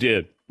course you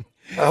did.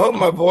 I hope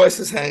my voice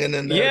is hanging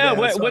in there. Yeah,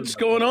 what's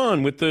going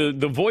on with the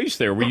voice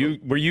there? Were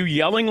you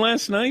yelling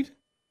last night?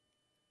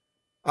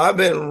 I've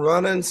been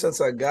running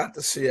since I got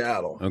to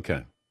Seattle.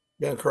 Okay.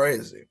 Been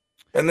crazy.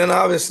 And then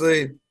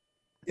obviously,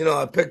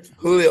 I picked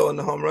Julio in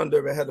the home run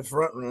derby. I had the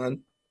front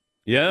run.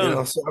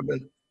 Yeah. So I've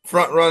been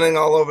front running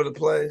all over the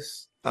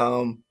place.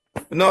 No,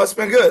 it's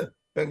been good.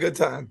 Been a good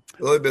time.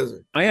 Really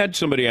busy. I had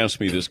somebody ask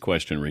me this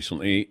question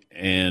recently,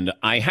 and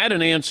I had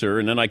an answer,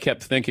 and then I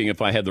kept thinking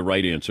if I had the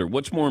right answer.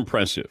 What's more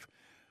impressive,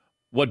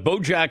 what Bo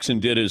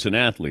Jackson did as an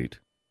athlete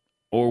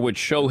or what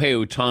Shohei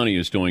Ohtani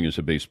is doing as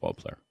a baseball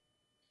player?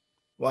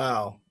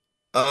 Wow.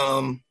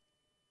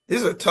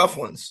 These are tough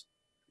ones.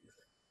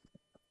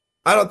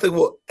 I don't think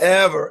we'll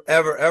ever,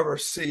 ever, ever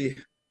see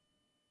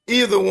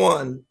either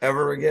one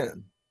ever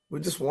again.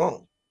 We just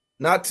won't.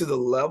 Not to the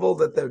level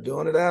that they're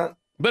doing it at.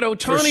 But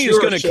Ohtani is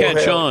going to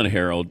catch on,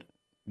 Harold.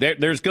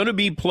 There's going to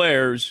be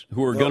players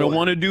who are going to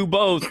want to do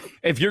both.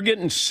 If you're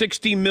getting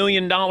 $60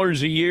 million a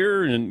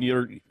year and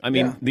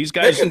these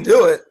guys. They can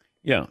do it.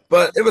 Yeah.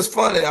 But it was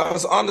funny. I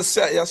was on the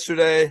set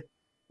yesterday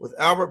with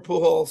Albert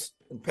Pujols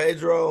and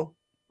Pedro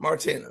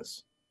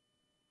Martinez.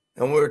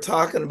 And we were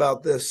talking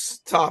about this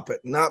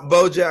topic, not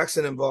Bo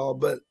Jackson involved,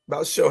 but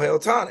about Shohei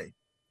Ohtani.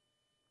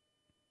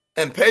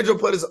 And Pedro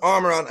put his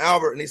arm around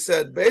Albert, and he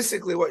said,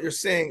 basically what you're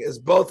seeing is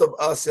both of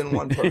us in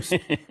one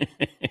person.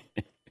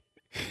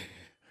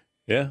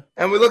 Yeah.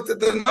 And we looked at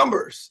the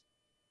numbers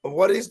of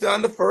what he's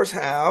done the first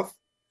half.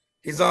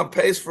 He's on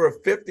pace for a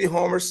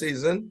 50-homer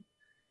season,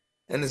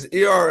 and his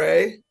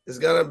ERA is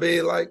going to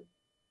be like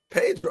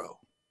Pedro.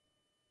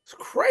 It's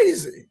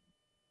crazy.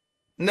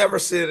 Never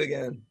see it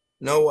again.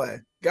 No way.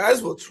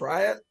 Guys will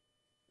try it.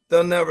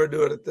 They'll never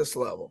do it at this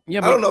level.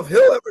 Yeah, I don't know if he'll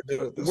ever do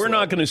it at this level. We're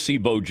not going to see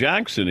Bo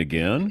Jackson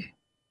again.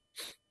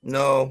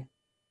 No,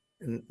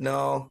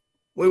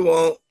 we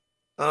won't.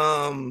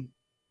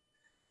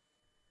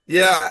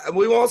 Yeah,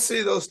 we won't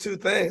see those two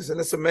things, and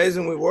it's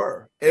amazing we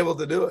were able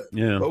to do it.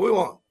 Yeah. But we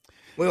won't.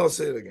 We won't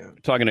see it again.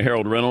 Talking to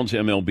Harold Reynolds,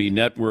 MLB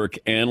Network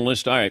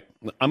analyst. All right,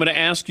 I'm going to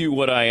ask you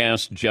what I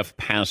asked Jeff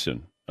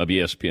Passan of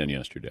ESPN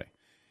yesterday.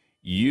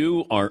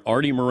 You are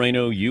Artie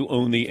Moreno. You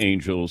own the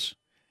Angels.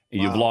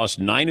 You've lost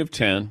 9 of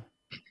 10.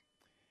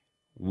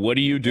 What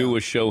do you do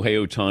with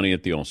Shohei Ohtani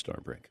at the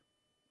All-Star break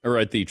or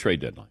at the trade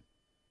deadline?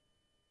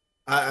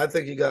 I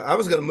think I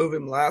was going to move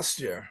him last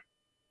year,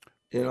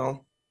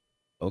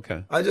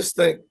 Okay. I just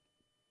think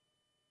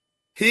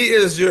he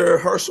is your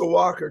Herschel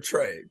Walker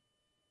trade.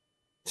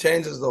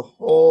 Changes the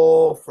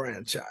whole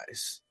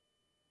franchise.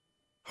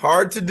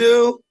 Hard to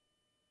do.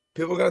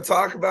 People are going to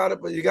talk about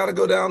it, but you got to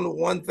go down to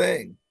one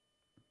thing.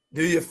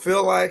 Do you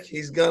feel like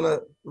he's going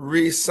to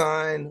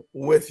re-sign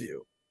with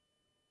you?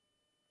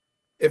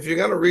 If you're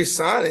going to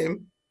re-sign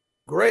him,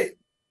 great.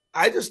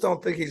 I just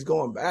don't think he's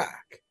going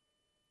back.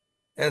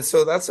 And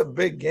so that's a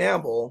big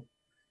gamble.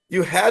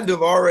 You had to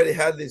have already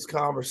had these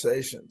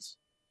conversations.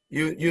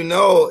 You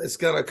know it's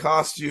going to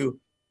cost you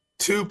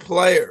 2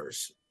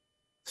 players'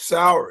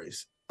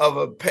 salaries of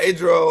a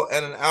Pedro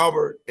and an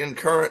Albert in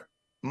current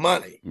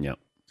money. Yeah.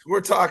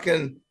 We're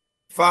talking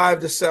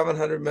 $500 to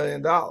 $700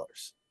 million.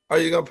 Are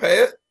you going to pay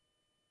it?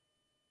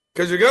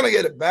 Because you're going to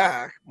get it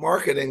back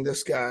marketing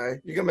this guy.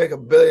 You're going to make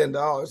 $1 billion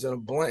in a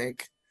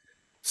blink.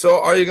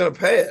 So are you going to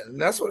pay it? And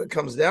that's what it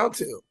comes down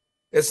to.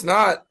 It's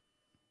not,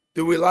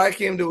 do we like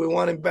him? Do we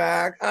want him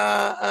back?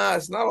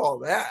 It's not all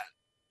that.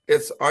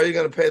 It's, are you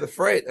going to pay the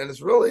freight? And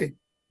it's really,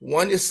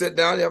 one, you sit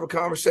down, you have a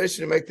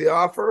conversation, you make the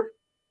offer.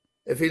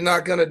 If he's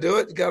not going to do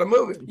it, you got to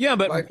move him. Yeah,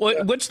 but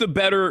what's the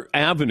better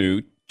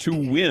avenue to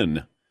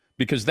win?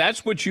 Because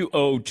that's what you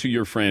owe to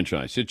your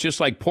franchise. It's just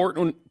like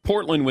Portland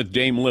with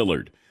Dame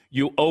Lillard.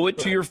 You owe it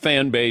to your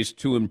fan base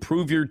to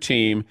improve your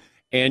team,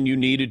 and you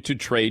needed to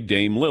trade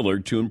Dame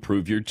Lillard to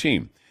improve your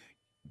team.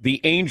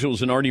 The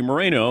Angels and Artie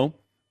Moreno,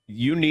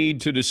 you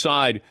need to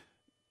decide,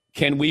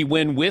 can we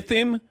win with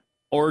him,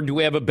 or do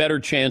we have a better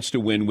chance to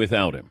win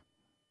without him?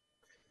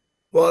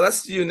 Well,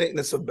 that's the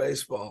uniqueness of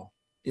baseball.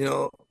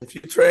 If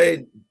you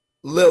trade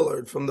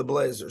Lillard from the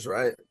Blazers,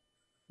 right,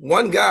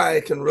 one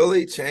guy can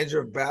really change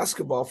your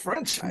basketball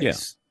franchise. Yeah.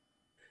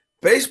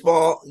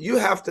 Baseball, you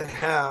have to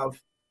have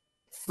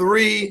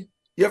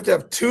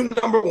two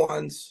number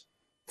ones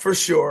for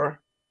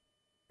sure,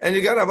 and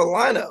you got to have a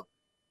lineup.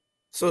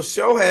 So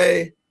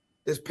Shohei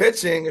is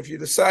pitching. If you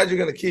decide you're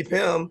going to keep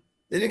him,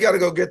 then you got to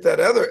go get that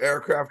other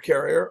aircraft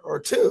carrier or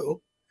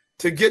two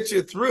to get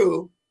you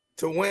through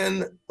to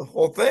win the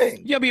whole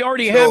thing. Yeah, but you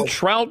already have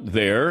Trout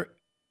there.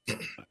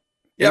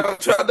 Yeah, but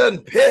Trout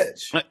doesn't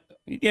pitch.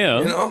 Yeah.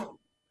 You know?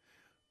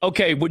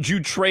 Okay, would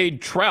you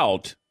trade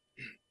Trout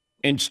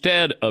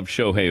instead of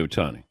Shohei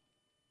Ohtani?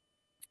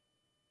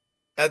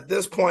 At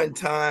this point in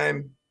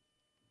time,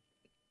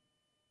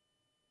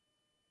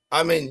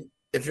 I mean,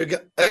 if you're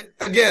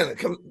again,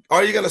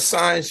 are you going to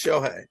sign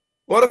Shohei?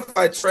 What if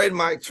I trade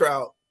Mike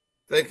Trout,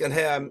 thinking,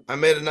 hey, I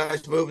made a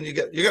nice move, and you're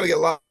going to get a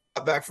lot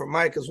back from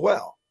Mike as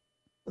well?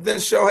 But then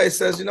Shohei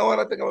says, you know what?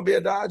 I think I'm going to be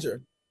a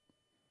Dodger.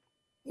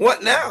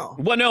 What now?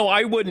 Well, no,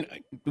 I wouldn't.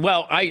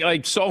 Well,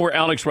 I saw where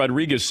Alex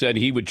Rodriguez said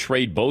he would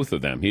trade both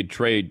of them. He'd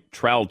trade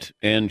Trout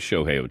and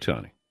Shohei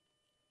Ohtani.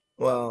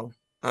 Well,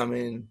 I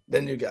mean,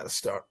 then you got to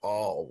start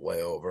all the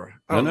way over.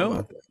 I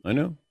know.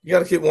 You got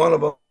to keep one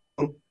of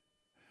them.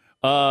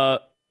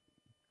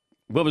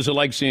 What was it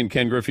like seeing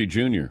Ken Griffey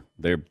Jr.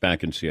 there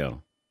back in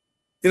Seattle?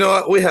 You know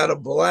what? We had a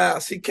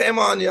blast. He came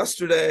on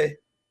yesterday.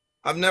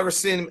 I've never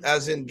seen him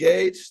as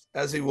engaged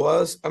as he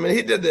was. I mean,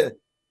 he did the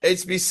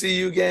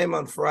HBCU game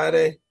on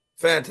Friday.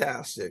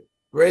 Fantastic.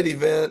 Great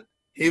event.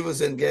 He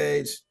was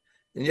engaged.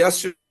 And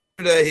yesterday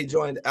he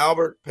joined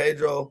Albert,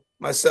 Pedro,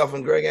 myself,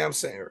 and Greg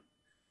Amsinger.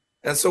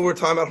 And so we're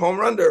talking about home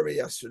run derby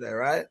yesterday,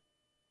 right?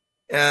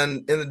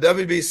 And in the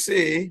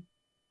WBC,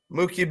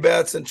 Mookie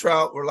Betts and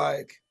Trout were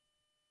like,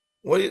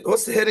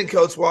 what's the hitting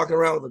coach walking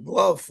around with a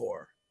glove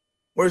for?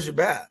 Where's your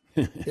bat?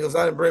 He goes,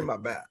 I didn't bring my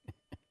bat.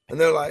 And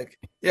they're like,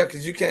 yeah,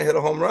 because you can't hit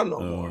a home run no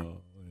more.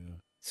 Yeah.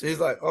 So he's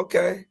like,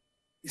 okay.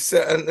 He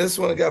said, and this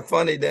one got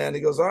funny, Dan. He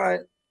goes, all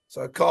right.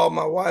 So I called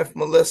my wife,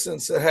 Melissa,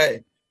 and said,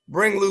 hey,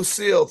 bring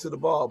Lucille to the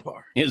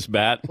ballpark. His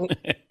bat.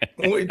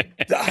 We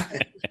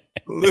died.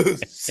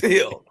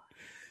 Lucille.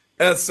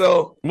 And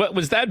so. What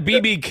was that,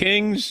 B.B.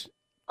 King's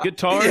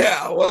guitar?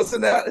 Yeah,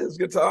 wasn't that his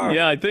guitar?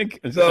 Yeah, I think.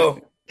 So,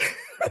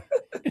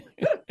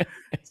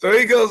 so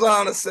he goes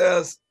on and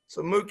says,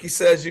 so Mookie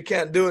says, you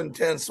can't do it in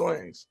 10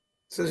 swings.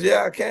 He says,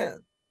 yeah, I can.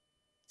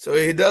 So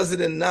he does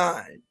it in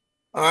 9.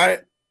 All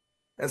right.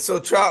 And so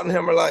Trout and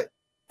him are like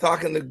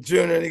talking to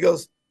Junior, and he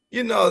goes,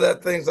 you know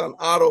that thing's on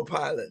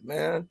autopilot,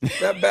 man.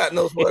 That bat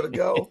knows where to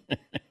go.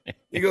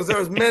 He goes, there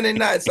was many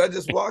nights I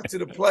just walked to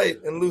the plate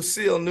and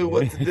Lucille knew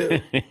what to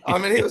do. I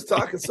mean, he was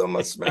talking so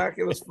much smack,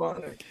 it was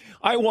funny.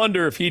 I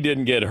wonder if he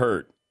didn't get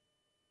hurt.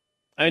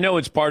 I know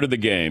it's part of the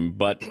game,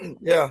 but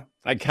yeah,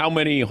 like how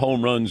many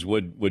home runs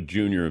would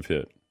Junior have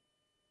hit?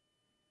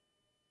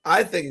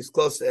 I think he's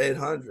close to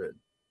 800.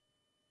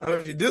 I mean,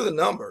 if you do the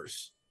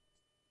numbers,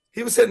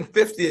 he was hitting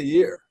 50 a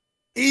year,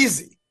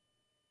 easy.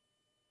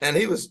 And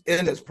he was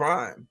in his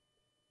prime.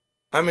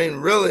 I mean,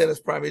 really in his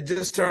prime. He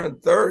just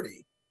turned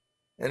 30,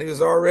 and he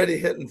was already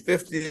hitting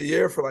 50 a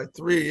year for like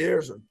 3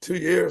 years or 2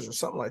 years or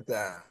something like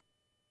that.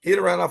 He'd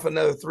have ran off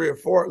another 3 or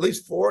 4, at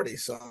least 40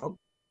 some.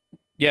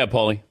 Yeah,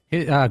 Paulie.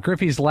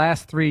 Griffey's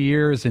last 3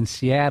 years in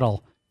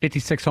Seattle,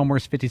 56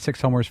 homers,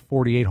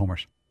 48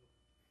 homers.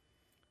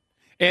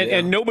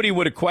 And nobody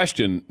would have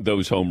questioned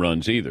those home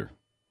runs either.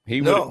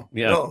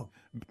 No.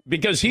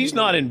 Because he's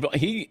not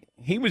he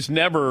was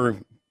never.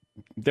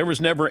 There was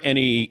never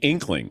any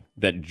inkling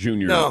that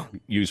Junior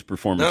used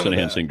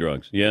performance-enhancing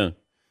drugs. Yeah.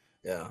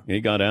 He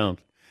got out.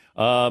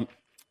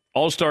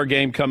 All-Star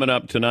game coming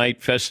up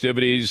tonight.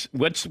 Festivities.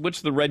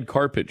 What's the red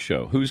carpet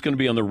show? Who's going to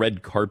be on the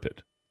red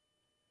carpet?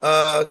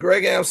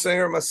 Greg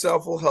Amsinger and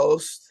myself will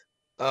host.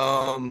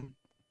 A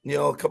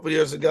couple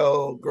years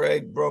ago,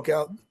 Greg broke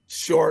out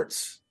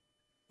shorts,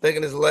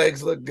 thinking his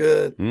legs looked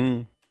good.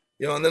 And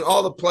then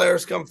all the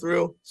players come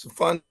through. It's a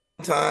fun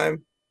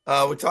time.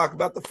 We talk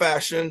about the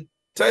fashion.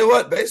 Tell you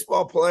what,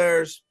 baseball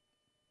players,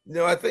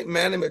 I think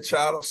Manny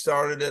Machado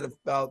started it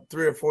about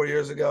 3 or 4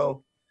 years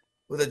ago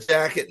with a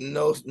jacket and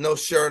no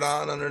shirt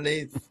on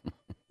underneath.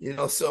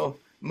 So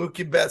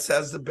Mookie Betts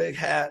has the big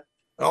hat.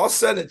 And all of a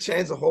sudden, it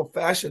changed the whole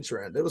fashion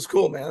trend. It was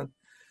cool, man.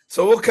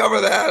 So we'll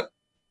cover that.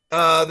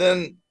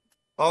 Then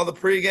all the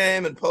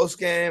pregame and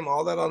postgame,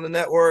 all that on the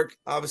network.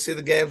 Obviously,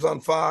 the game's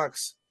on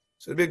Fox.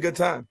 So it'll be a good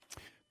time.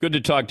 Good to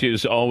talk to you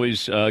as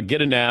always.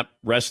 Get a nap.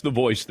 Rest the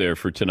voice there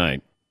for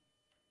tonight.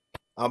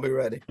 I'll be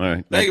ready. All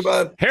right. Thank you,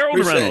 bud. Harold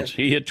Appreciate Reynolds. it.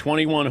 He hit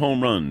 21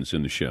 home runs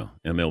in the show.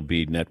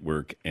 MLB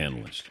Network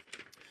analyst.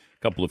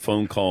 A couple of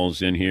phone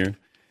calls in here.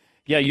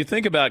 Yeah, you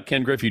think about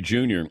Ken Griffey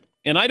Jr.,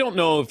 and I don't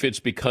know if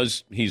it's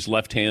because he's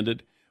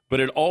left-handed, but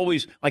it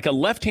always, like a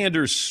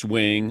left-hander's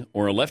swing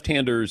or a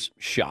left-hander's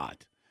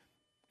shot,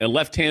 a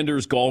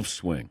left-hander's golf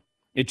swing,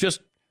 it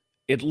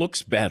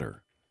looks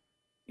better.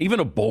 Even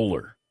a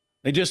bowler.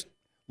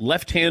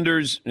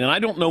 Left-handers, and I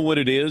don't know what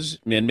it is,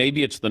 and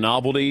maybe it's the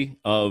novelty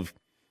of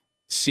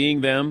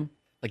seeing them.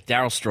 Like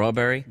Darryl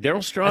Strawberry.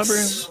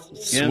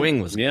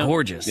 Swing was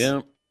gorgeous.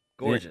 Yeah.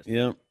 Gorgeous.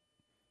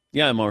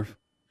 Yeah, Marv.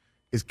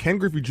 Is Ken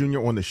Griffey Jr.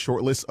 on the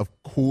short list of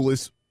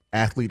coolest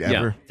athlete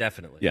ever. Yeah,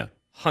 definitely. Yeah.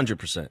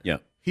 100%. Yeah.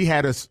 He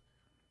had us.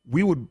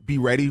 We would be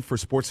ready for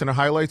SportsCenter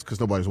highlights because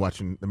nobody's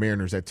watching the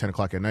Mariners at 10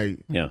 o'clock at night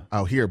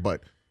out here.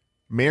 But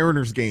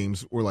Mariners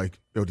games were like,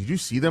 yo, did you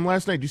see them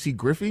last night? Did you see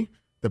Griffey?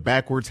 The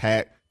backwards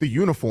hat, the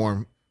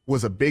uniform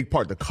was a big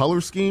part. The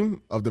color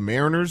scheme of the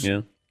Mariners,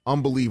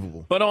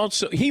 unbelievable. But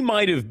also, he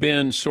might have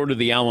been sort of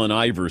the Allen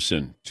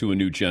Iverson to a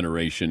new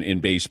generation in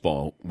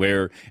baseball.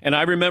 And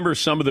I remember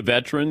some of the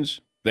veterans,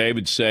 they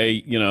would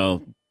say, you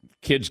know,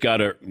 kids got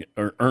to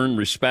earn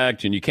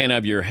respect and you can't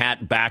have your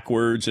hat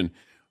backwards.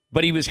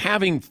 But he was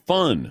having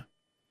fun.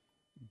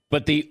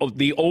 But the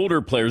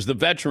older players, the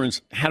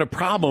veterans, had a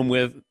problem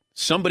with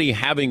somebody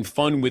having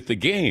fun with the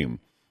game.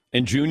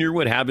 And Junior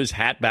would have his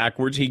hat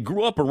backwards. He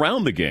grew up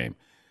around the game.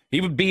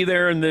 He would be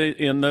there in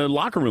the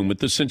locker room with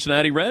the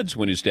Cincinnati Reds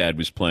when his dad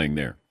was playing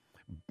there.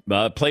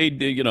 Played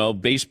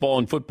baseball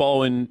and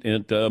football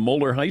at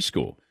Moeller High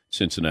School,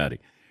 Cincinnati.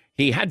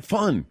 He had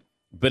fun,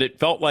 but it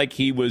felt like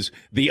he was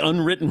the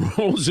unwritten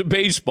rules of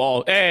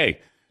baseball.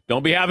 Hey,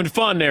 don't be having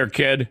fun there,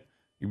 kid.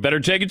 You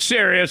better take it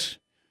serious.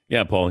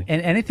 Yeah, Paulie.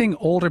 And anything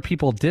older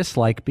people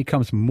dislike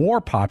becomes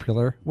more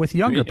popular with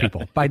younger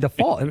people by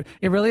default.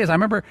 It really is. I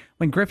remember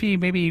when Griffey,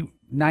 maybe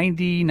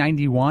 90,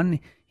 91,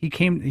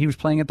 he was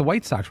playing at the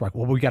White Sox. We're like,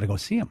 well, we got to go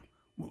see him.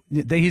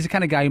 He's the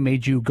kind of guy who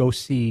made you go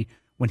see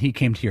when he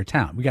came to your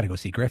town. We got to go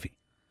see Griffey.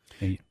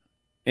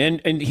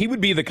 And he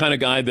would be the kind of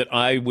guy that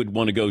I would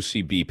want to go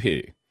see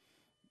BP.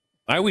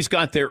 I always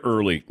got there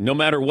early, no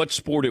matter what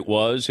sport it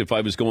was. If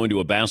I was going to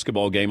a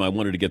basketball game, I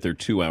wanted to get there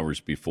 2 hours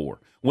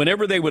before.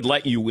 Whenever they would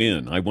let you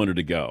in, I wanted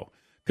to go.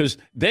 Because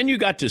then you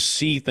got to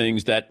see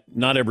things that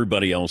not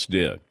everybody else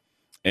did.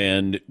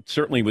 And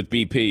certainly with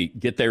BP,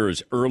 get there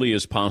as early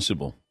as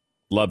possible.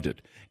 Loved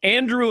it.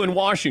 Andrew in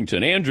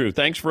Washington. Andrew,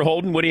 thanks for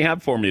holding. What do you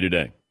have for me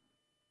today?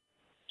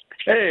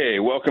 Hey,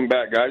 welcome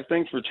back, guys.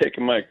 Thanks for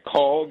taking my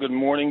call. Good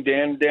morning,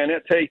 Dan,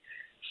 Danette. Hey,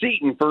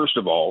 Seton, first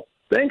of all,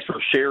 thanks for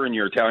sharing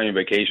your Italian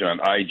vacation on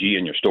IG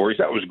and your stories.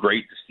 That was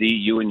great to see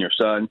you and your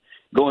son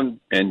going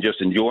and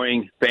just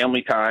enjoying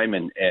family time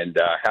and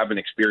having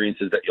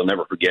experiences that you'll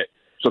never forget.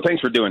 So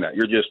thanks for doing that.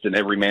 You're just an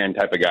everyman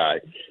type of guy.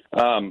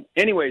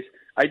 Anyways,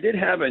 I did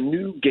have a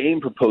new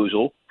game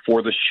proposal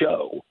for the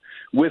show.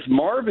 With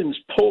Marvin's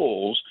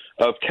polls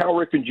of Cal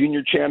Ripken Jr.,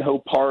 Chan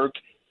Ho Park,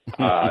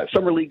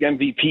 Summer League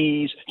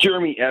MVPs,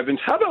 Jeremy Evans,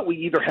 how about we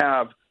either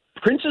have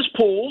Prince's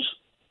polls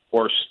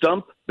or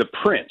Stump the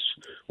Prince,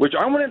 which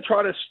I want to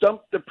try to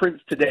stump the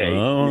Prince today.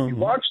 If you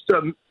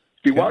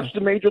watched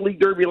the Major League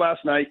Derby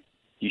last night,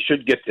 you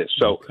should get this.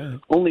 So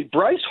only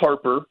Bryce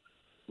Harper,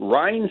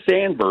 Ryan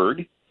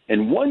Sandberg,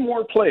 and one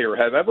more player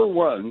have ever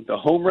won the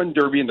home run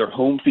derby in their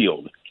home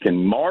field.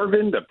 Can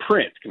Marvin the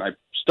Prince, can I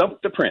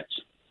stump the Prince?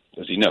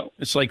 Does he know?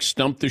 It's like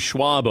Stump the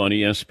Schwab on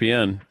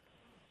ESPN.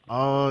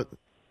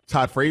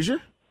 Todd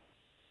Frazier?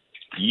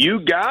 You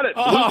got it.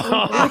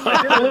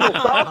 I did a little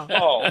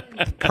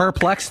softball.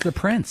 Perplex the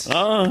Prince.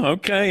 Oh,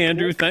 okay,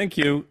 Andrew. Thank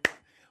you.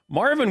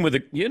 Marvin,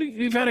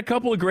 you've had a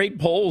couple of great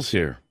polls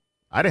here.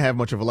 I didn't have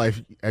much of a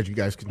life, as you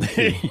guys can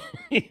see.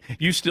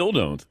 You still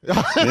don't.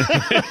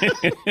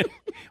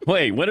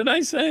 Wait, what did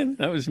I say?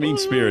 That was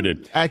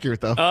mean-spirited.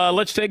 Accurate, though.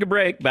 Let's take a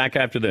break. Back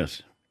after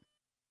this.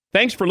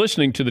 Thanks for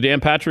listening to the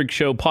Dan Patrick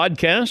Show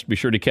podcast. Be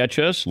sure to catch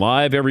us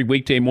live every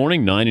weekday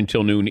morning, 9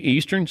 until noon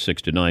Eastern,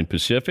 6 to 9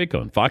 Pacific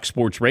on Fox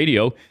Sports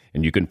Radio.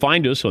 And you can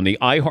find us on the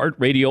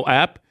iHeartRadio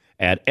app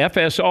at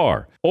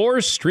FSR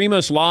or stream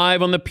us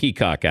live on the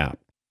Peacock app.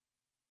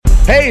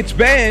 Hey, it's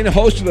Ben,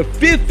 host of The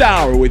Fifth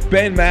Hour with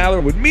Ben Maller.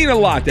 It would mean a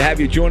lot to have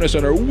you join us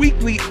on our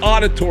weekly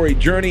auditory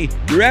journey.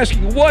 You're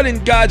asking, what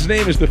in God's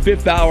name is The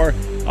Fifth Hour?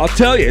 I'll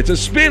tell you, it's a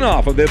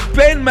spin-off of the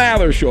Ben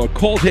Maller Show, a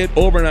cult hit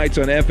overnights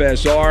on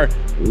FSR.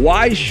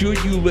 Why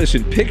should you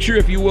listen? Picture,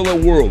 if you will, a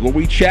world where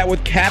we chat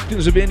with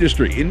captains of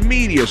industry in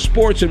media,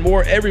 sports, and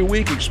more every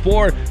week.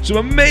 Explore some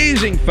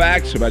amazing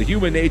facts about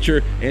human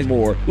nature and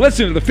more.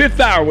 Listen to The Fifth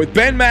Hour with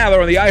Ben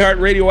Maller on the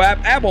iHeartRadio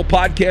app, Apple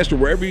Podcast, or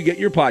wherever you get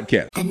your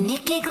podcast. The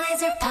Nikki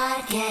Glaser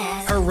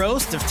Podcast. Her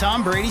roast of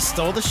Tom Brady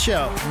stole the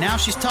show. Now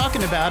she's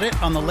talking about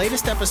it on the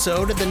latest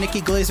episode of the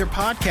Nikki Glaser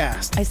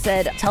Podcast. I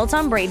said, tell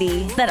Tom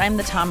Brady that I'm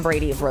the Tom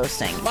Brady of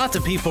roasting. Lots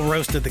of people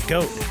roasted the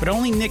GOAT, but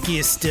only Nikki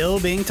is still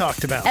being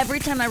talked about. Every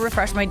time I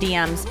refresh my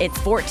DMs, it's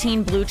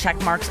 14 blue check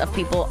marks of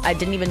people I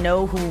didn't even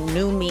know who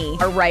knew me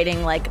are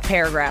writing like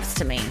paragraphs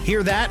to me.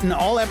 Hear that in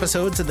all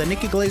episodes of the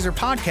Nikki Glaser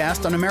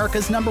Podcast on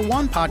America's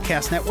 #1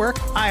 podcast network,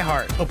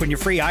 iHeart. Open your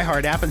free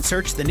iHeart app and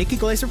search the Nikki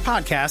Glaser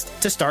Podcast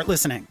to start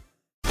listening.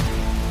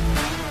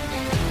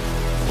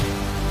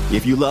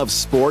 If you love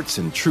sports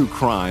and true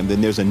crime, then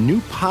there's a new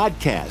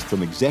podcast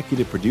from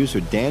executive producer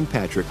Dan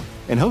Patrick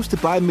and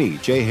hosted by me,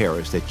 Jay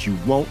Harris, that you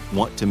won't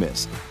want to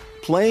miss.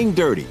 Playing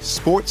Dirty: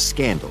 Sports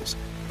Scandals.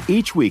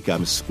 Each week,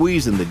 I'm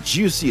squeezing the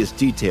juiciest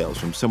details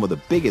from some of the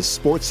biggest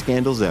sports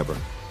scandals ever.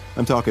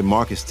 I'm talking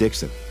Marcus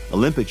Dixon,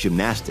 Olympic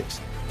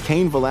gymnastics,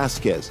 Cain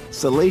Velasquez,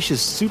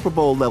 salacious Super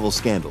Bowl-level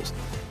scandals.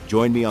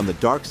 Join me on the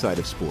dark side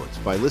of sports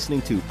by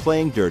listening to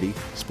Playing Dirty: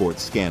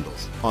 Sports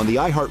Scandals on the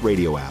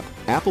iHeartRadio app,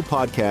 Apple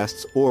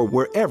Podcasts, or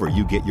wherever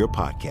you get your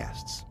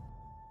podcasts.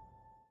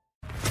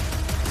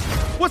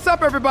 What's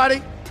up,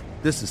 everybody?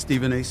 This is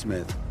Stephen A.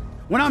 Smith.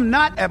 When I'm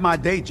not at my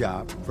day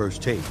job,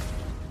 First Take,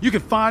 you can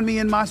find me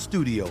in my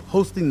studio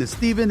hosting the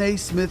Stephen A.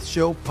 Smith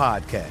Show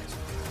podcast.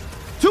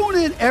 Tune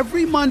in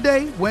every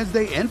Monday,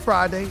 Wednesday, and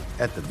Friday,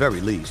 at the very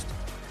least,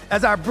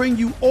 as I bring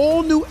you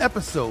all new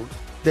episodes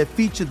that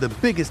feature the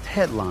biggest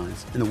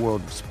headlines in the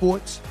world of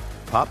sports,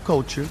 pop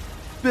culture,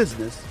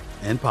 business,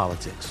 and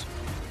politics.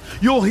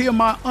 You'll hear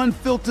my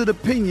unfiltered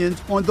opinions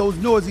on those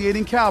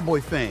nauseating Cowboy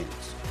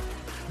fans,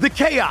 the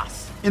chaos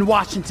in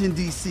Washington,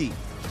 D.C.,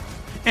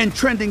 and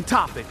trending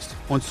topics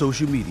on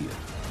social media,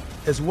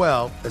 as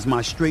well as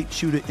my straight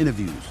shooter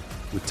interviews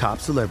with top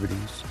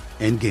celebrities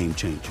and game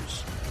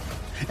changers.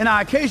 And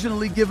I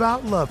occasionally give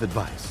out love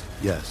advice.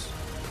 Yes,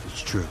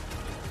 it's true.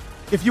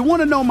 If you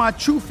want to know my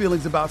true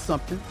feelings about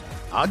something,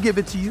 I'll give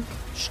it to you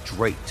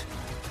straight.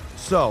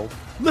 So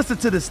listen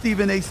to the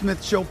Stephen A.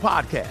 Smith Show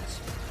podcast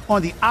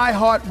on the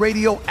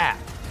iHeartRadio app,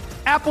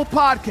 Apple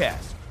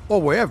Podcasts,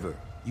 or wherever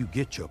you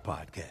get your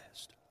podcast.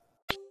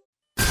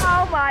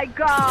 Oh, my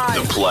God.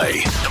 The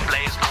play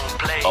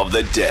of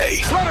the day.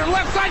 Runner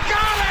left side,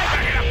 got it!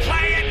 They're going to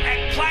play it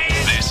and play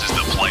it. This is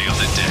the play of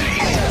the day.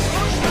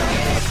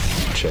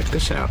 Check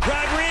this out.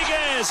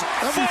 Rodriguez,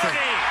 40.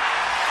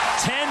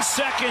 10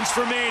 seconds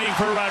remaining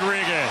for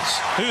Rodriguez,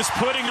 who's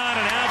putting on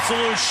an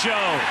absolute show.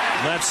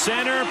 Left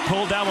center,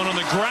 pulled that one on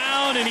the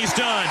ground, and he's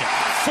done.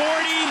 41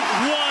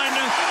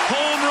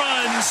 home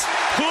runs.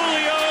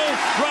 Julio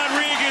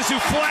Rodriguez, who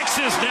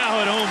flexes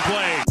now at home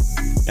plate.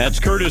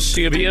 That's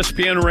courtesy of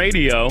ESPN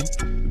Radio.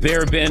 There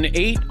have been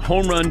 8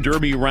 home run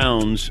derby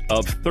rounds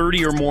of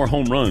 30 or more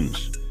home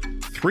runs.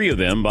 3 of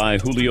them by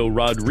Julio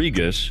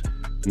Rodriguez.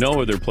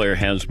 No other player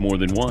has more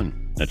than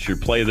one. That's your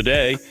play of the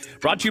day.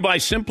 Brought to you by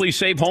Simply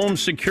Safe Home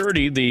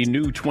Security. The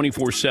new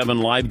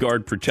 24/7 Live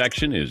Guard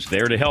protection is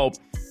there to help.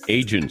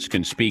 Agents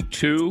can speak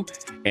to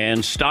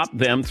and stop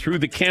them through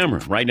the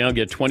camera. Right now,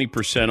 get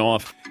 20%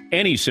 off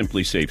any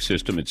Simply Safe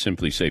system at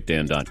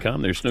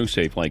simplysafedan.com. There's no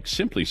safe like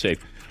Simply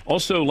Safe.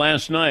 Also,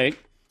 last night,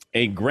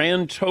 a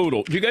grand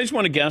total. Do you guys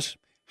want to guess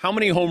how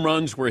many home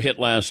runs were hit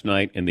last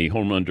night in the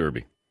home run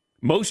derby?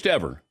 Most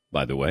ever,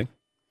 by the way.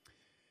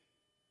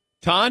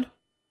 Todd?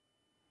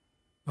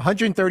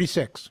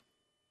 136.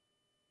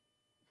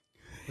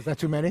 Is that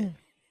too many?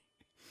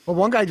 Well,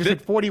 one guy just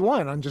hit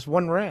 41 on just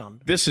one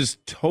round. This is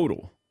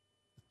total.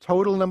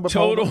 Total number.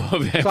 Total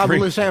of every. So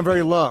I'm saying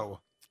very low.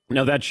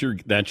 No, that's your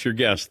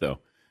guess, though.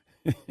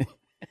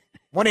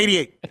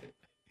 188.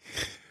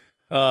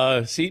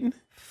 Seton?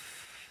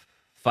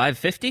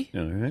 550.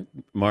 All right.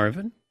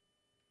 Marvin?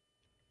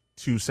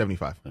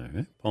 275. All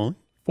right. Paul?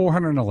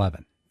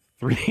 411.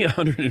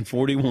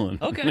 341.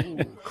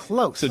 Okay.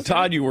 Close. So,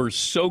 Todd, you were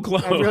so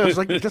close. I realized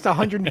like just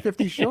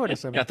 150 short or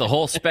something. Got the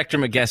whole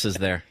spectrum of guesses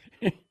there.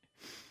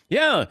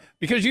 Yeah,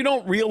 because you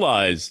don't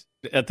realize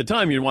at the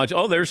time you watch,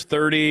 oh, there's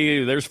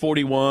 30, there's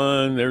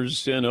 41,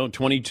 there's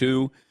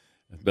 22.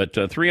 But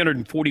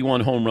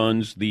 341 home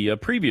runs. The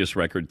previous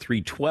record,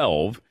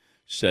 312,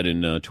 set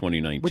in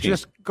 2019. Which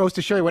just goes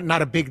to show you what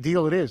not a big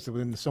deal it is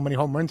when so many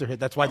home runs are hit.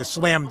 That's why the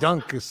slam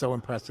dunk is so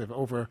impressive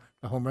over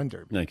the home run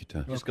derby. Thank you,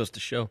 Todd. Just goes to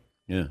show.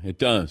 Yeah, it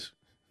does.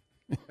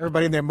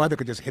 Everybody and their mother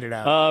could just hit it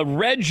out.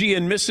 Reggie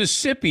in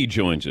Mississippi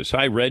joins us.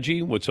 Hi,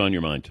 Reggie. What's on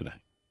your mind today?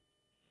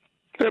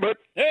 Hey, bud.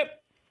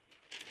 Yep.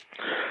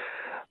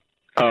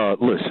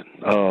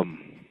 Listen,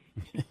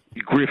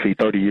 Griffey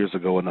 30 years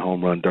ago in the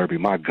home run derby,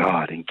 my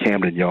God, in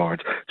Camden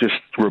Yards, just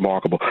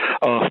remarkable.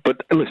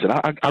 But listen,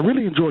 I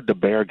really enjoyed the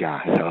Bear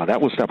guy.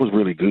 That was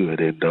really good,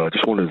 and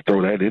just wanted to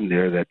throw that in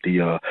there. That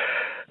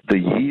the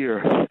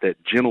year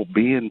that Gentle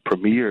Ben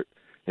premiered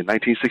in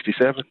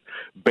 1967,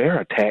 bear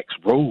attacks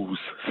rose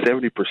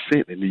 70%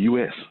 in the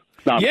U.S.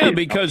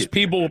 Because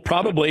people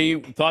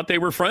probably thought they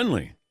were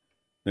friendly.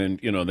 And,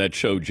 that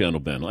showed Gentle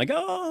Ben. Like,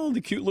 oh,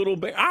 the cute little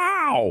bear.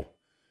 Ow!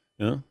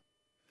 Yeah.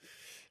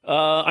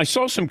 I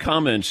saw some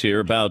comments here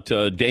about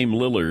Dame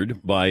Lillard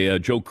by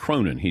Joe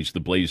Cronin. He's the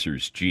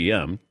Blazers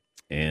GM.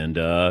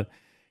 And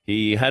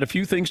he had a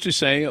few things to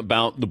say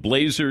about the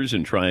Blazers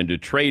and trying to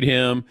trade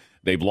him.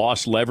 They've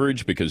lost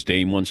leverage because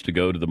Dame wants to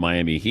go to the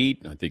Miami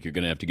Heat. I think you're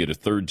going to have to get a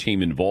third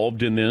team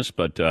involved in this.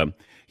 But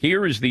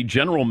here is the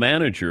general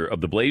manager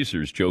of the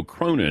Blazers, Joe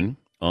Cronin,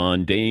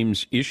 on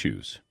Dame's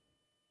issues.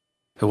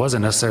 It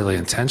wasn't necessarily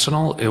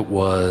intentional. It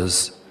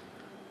was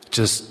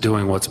just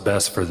doing what's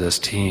best for this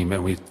team.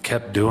 And we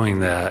kept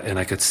doing that. And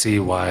I could see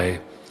why,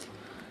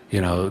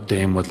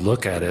 Dame would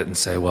look at it and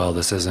say, well,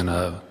 this isn't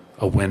a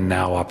win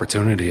now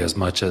opportunity as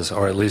much as,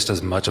 or at least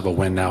as much of a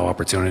win now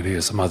opportunity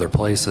as some other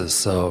places.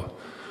 So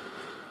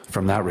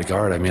from that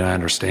regard, I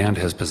understand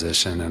his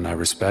position and I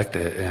respect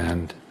it.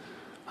 And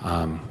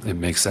it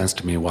makes sense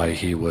to me why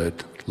he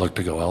would look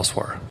to go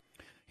elsewhere.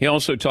 He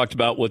also talked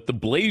about what the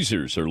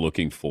Blazers are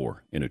looking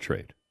for in a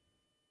trade.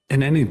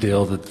 In any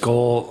deal, the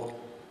goal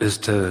is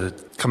to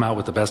come out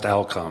with the best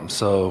outcome.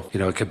 So,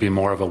 it could be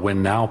more of a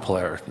win-now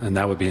player, and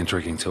that would be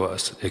intriguing to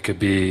us. It could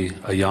be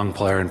a young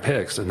player in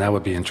picks, and that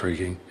would be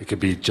intriguing. It could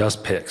be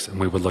just picks, and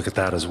we would look at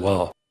that as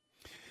well.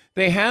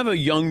 They have a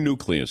young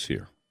nucleus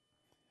here.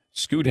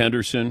 Scoot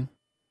Henderson,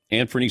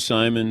 Anthony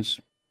Simons,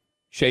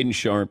 Shaden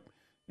Sharp.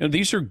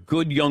 These are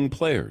good young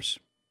players.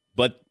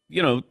 But,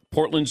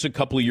 Portland's a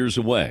couple of years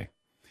away.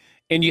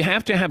 And you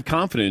have to have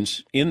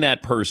confidence in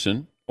that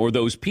person or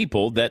those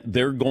people that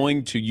they're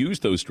going to use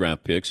those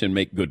draft picks and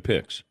make good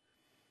picks.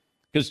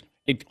 Because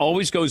it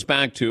always goes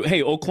back to,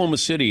 hey, Oklahoma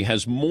City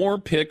has more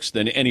picks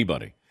than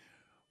anybody.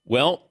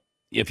 Well,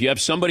 if you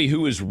have somebody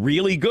who is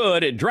really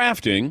good at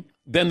drafting,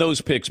 then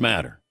those picks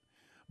matter.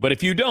 But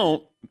if you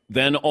don't,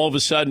 then all of a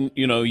sudden,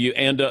 you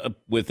end up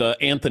with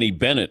Anthony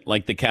Bennett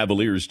like the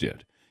Cavaliers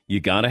did. You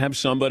got to have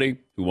somebody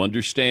who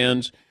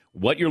understands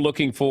what you're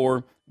looking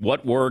for,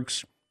 what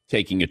works,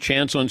 taking a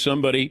chance on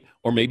somebody,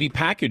 or maybe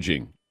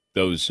packaging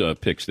those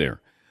picks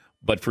there.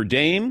 But for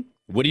Dame,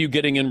 what are you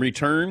getting in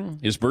return?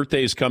 His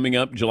birthday is coming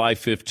up July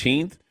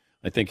 15th.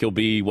 I think he'll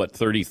be,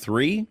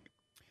 33?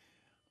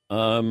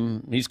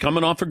 He's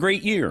coming off a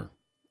great year.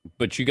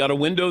 But you got a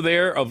window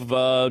there of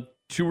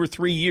 2 or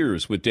 3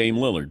 years with Dame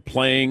Lillard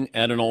playing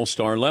at an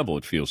all-star level,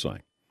 it feels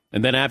like.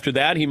 And then after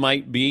that, he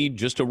might be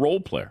just a role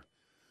player.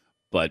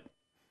 But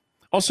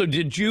also,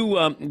 did you,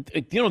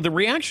 the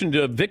reaction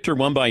to Victor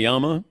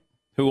Wembanyama,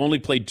 who only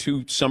played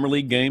 2 Summer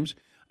League games,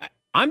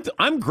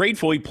 I'm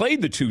grateful he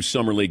played the 2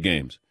 Summer League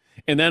games.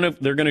 And then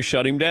they're going to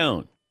shut him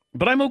down.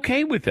 But I'm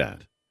okay with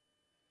that.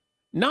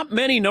 Not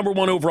many number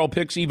 1 overall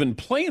picks even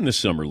play in the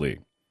Summer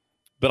League.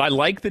 But I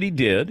like that he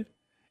did.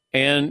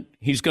 And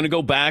he's going to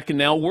go back and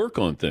now work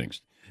on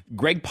things.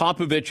 Greg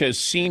Popovich has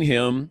seen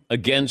him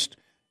against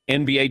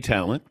NBA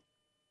talent.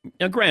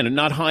 Now, granted,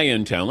 not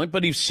high-end talent,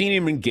 but he's seen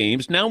him in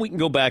games. Now we can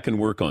go back and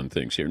work on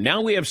things here.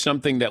 Now we have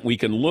something that we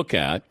can look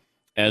at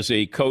as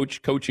a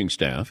coaching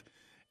staff.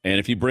 And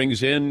if he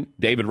brings in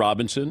David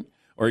Robinson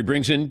or he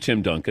brings in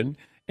Tim Duncan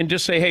and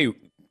just say, hey,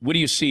 what do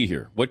you see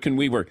here? What can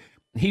we work?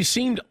 He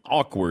seemed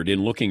awkward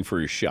in looking for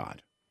his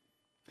shot.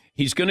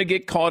 He's going to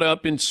get caught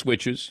up in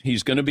switches.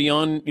 He's going to be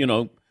on,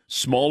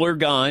 smaller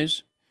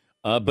guys.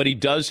 But he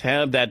does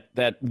have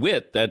that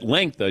width, that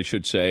length, I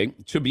should say,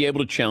 to be able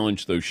to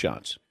challenge those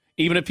shots,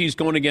 even if he's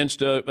going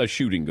against a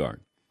shooting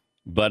guard.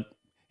 But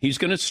he's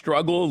going to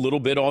struggle a little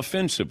bit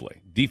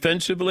offensively.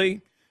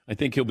 Defensively, I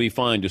think he'll be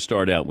fine to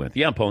start out with.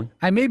 Yeah, Paul?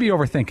 I may be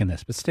overthinking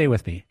this, but stay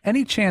with me.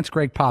 Any chance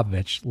Greg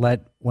Popovich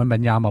let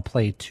Wembanyama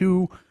play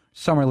 2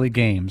 Summer League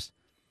games,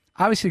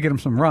 obviously get him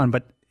some run,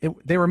 but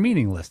they were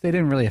meaningless. They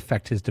didn't really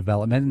affect his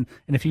development.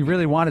 And if he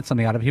really wanted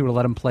something out of it, he would have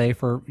let him play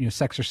for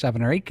 6 or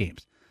 7 or 8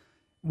 games.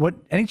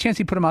 Any chance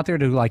he put him out there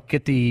to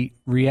get the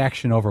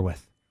reaction over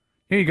with?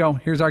 Here you go.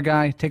 Here's our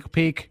guy. Take a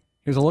peek.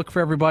 Here's a look for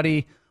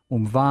everybody.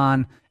 We'll move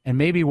on. And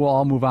maybe we'll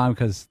all move on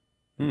because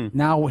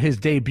now his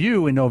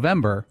debut in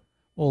November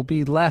will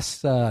be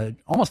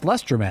almost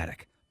less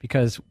dramatic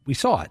because we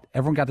saw it.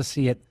 Everyone got to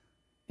see it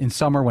in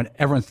summer when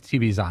everyone's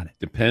TV's on it.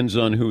 Depends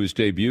on who his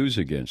debut's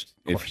against.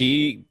 If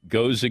he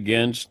goes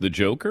against the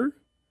Joker,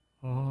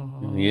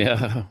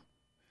 yeah.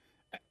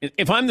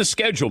 If I'm the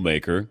schedule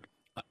maker,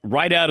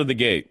 right out of the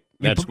gate,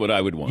 that's what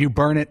I would want. You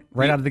burn it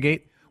right out of the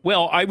gate?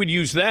 Well, I would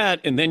use that,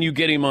 and then you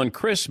get him on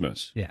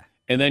Christmas. Yeah.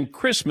 And then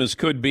Christmas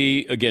could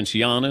be against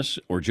Giannis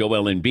or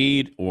Joel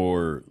Embiid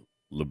or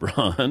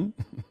LeBron.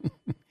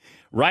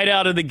 Right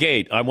out of the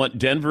gate, I want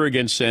Denver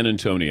against San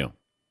Antonio.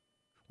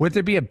 Would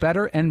there be a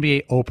better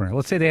NBA opener?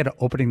 Let's say they had an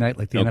opening night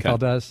like the NFL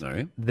does. All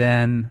right.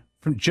 Then,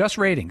 from just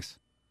ratings,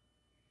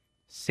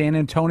 San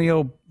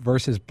Antonio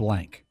versus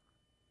blank.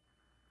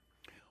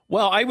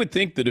 Well, I would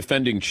think the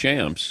defending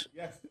champs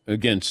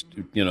against,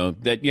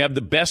 that you have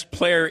the best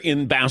player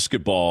in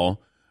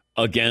basketball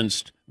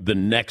against the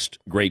next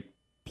great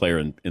player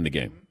in the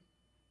game.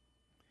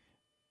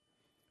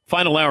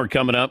 Final hour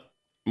coming up.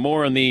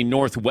 More on the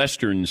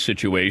Northwestern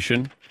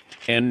situation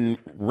and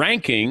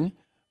ranking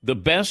the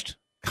best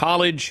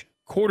college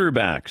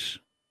quarterbacks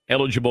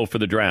eligible for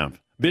the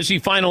draft. Busy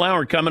final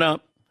hour coming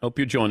up. Hope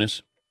you join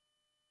us.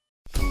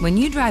 When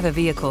you drive a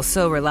vehicle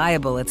so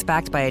reliable it's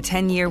backed by a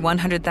 10-year,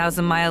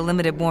 100,000-mile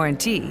limited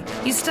warranty,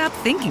 you stop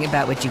thinking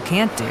about what you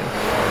can't do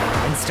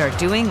and start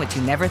doing what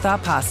you never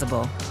thought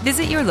possible.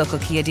 Visit your local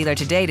Kia dealer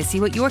today to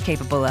see what you're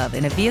capable of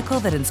in a vehicle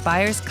that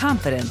inspires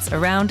confidence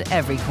around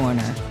every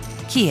corner.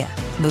 Kia,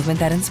 movement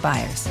that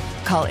inspires.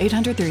 Call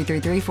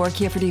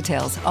 800-333-4KIA for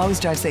details. Always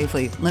drive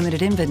safely.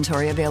 Limited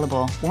inventory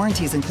available.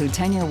 Warranties include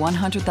 10-year,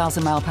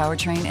 100,000-mile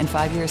powertrain and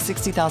 5-year,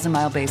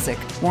 60,000-mile basic.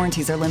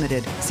 Warranties are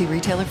limited. See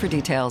retailer for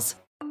details.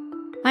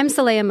 I'm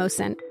Saleha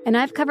Mohsen, and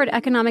I've covered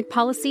economic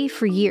policy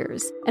for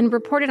years and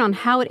reported on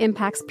how it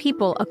impacts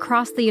people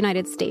across the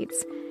United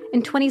States.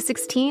 In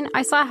 2016,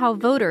 I saw how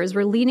voters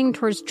were leaning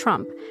towards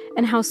Trump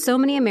and how so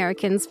many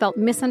Americans felt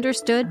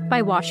misunderstood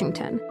by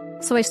Washington.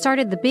 So I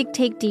started The Big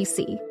Take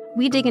DC.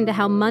 We dig into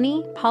how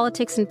money,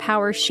 politics, and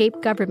power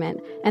shape government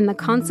and the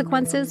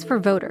consequences for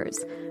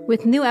voters.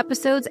 With new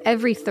episodes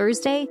every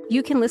Thursday,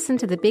 you can listen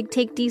to The Big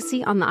Take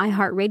DC on the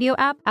iHeartRadio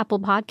app, Apple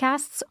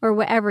Podcasts, or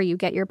wherever you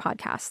get your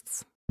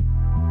podcasts.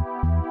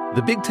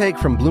 The Big Take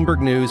from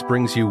Bloomberg News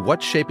brings you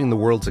what's shaping the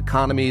world's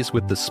economies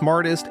with the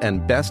smartest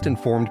and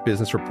best-informed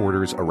business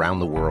reporters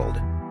around the world.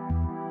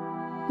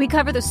 We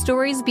cover the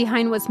stories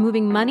behind what's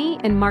moving money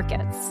and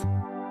markets.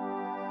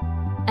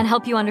 and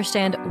help you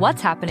understand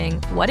what's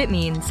happening, what it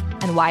means,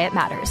 and why it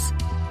matters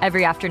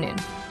every afternoon.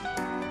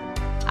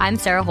 I'm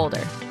Sarah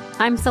Holder.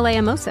 I'm Saleha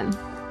Mohsin.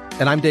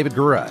 And I'm David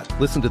Gura.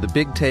 Listen to The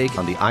Big Take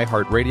on the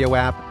iHeartRadio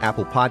app,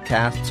 Apple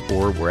Podcasts,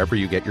 or wherever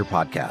you get your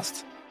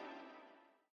podcasts.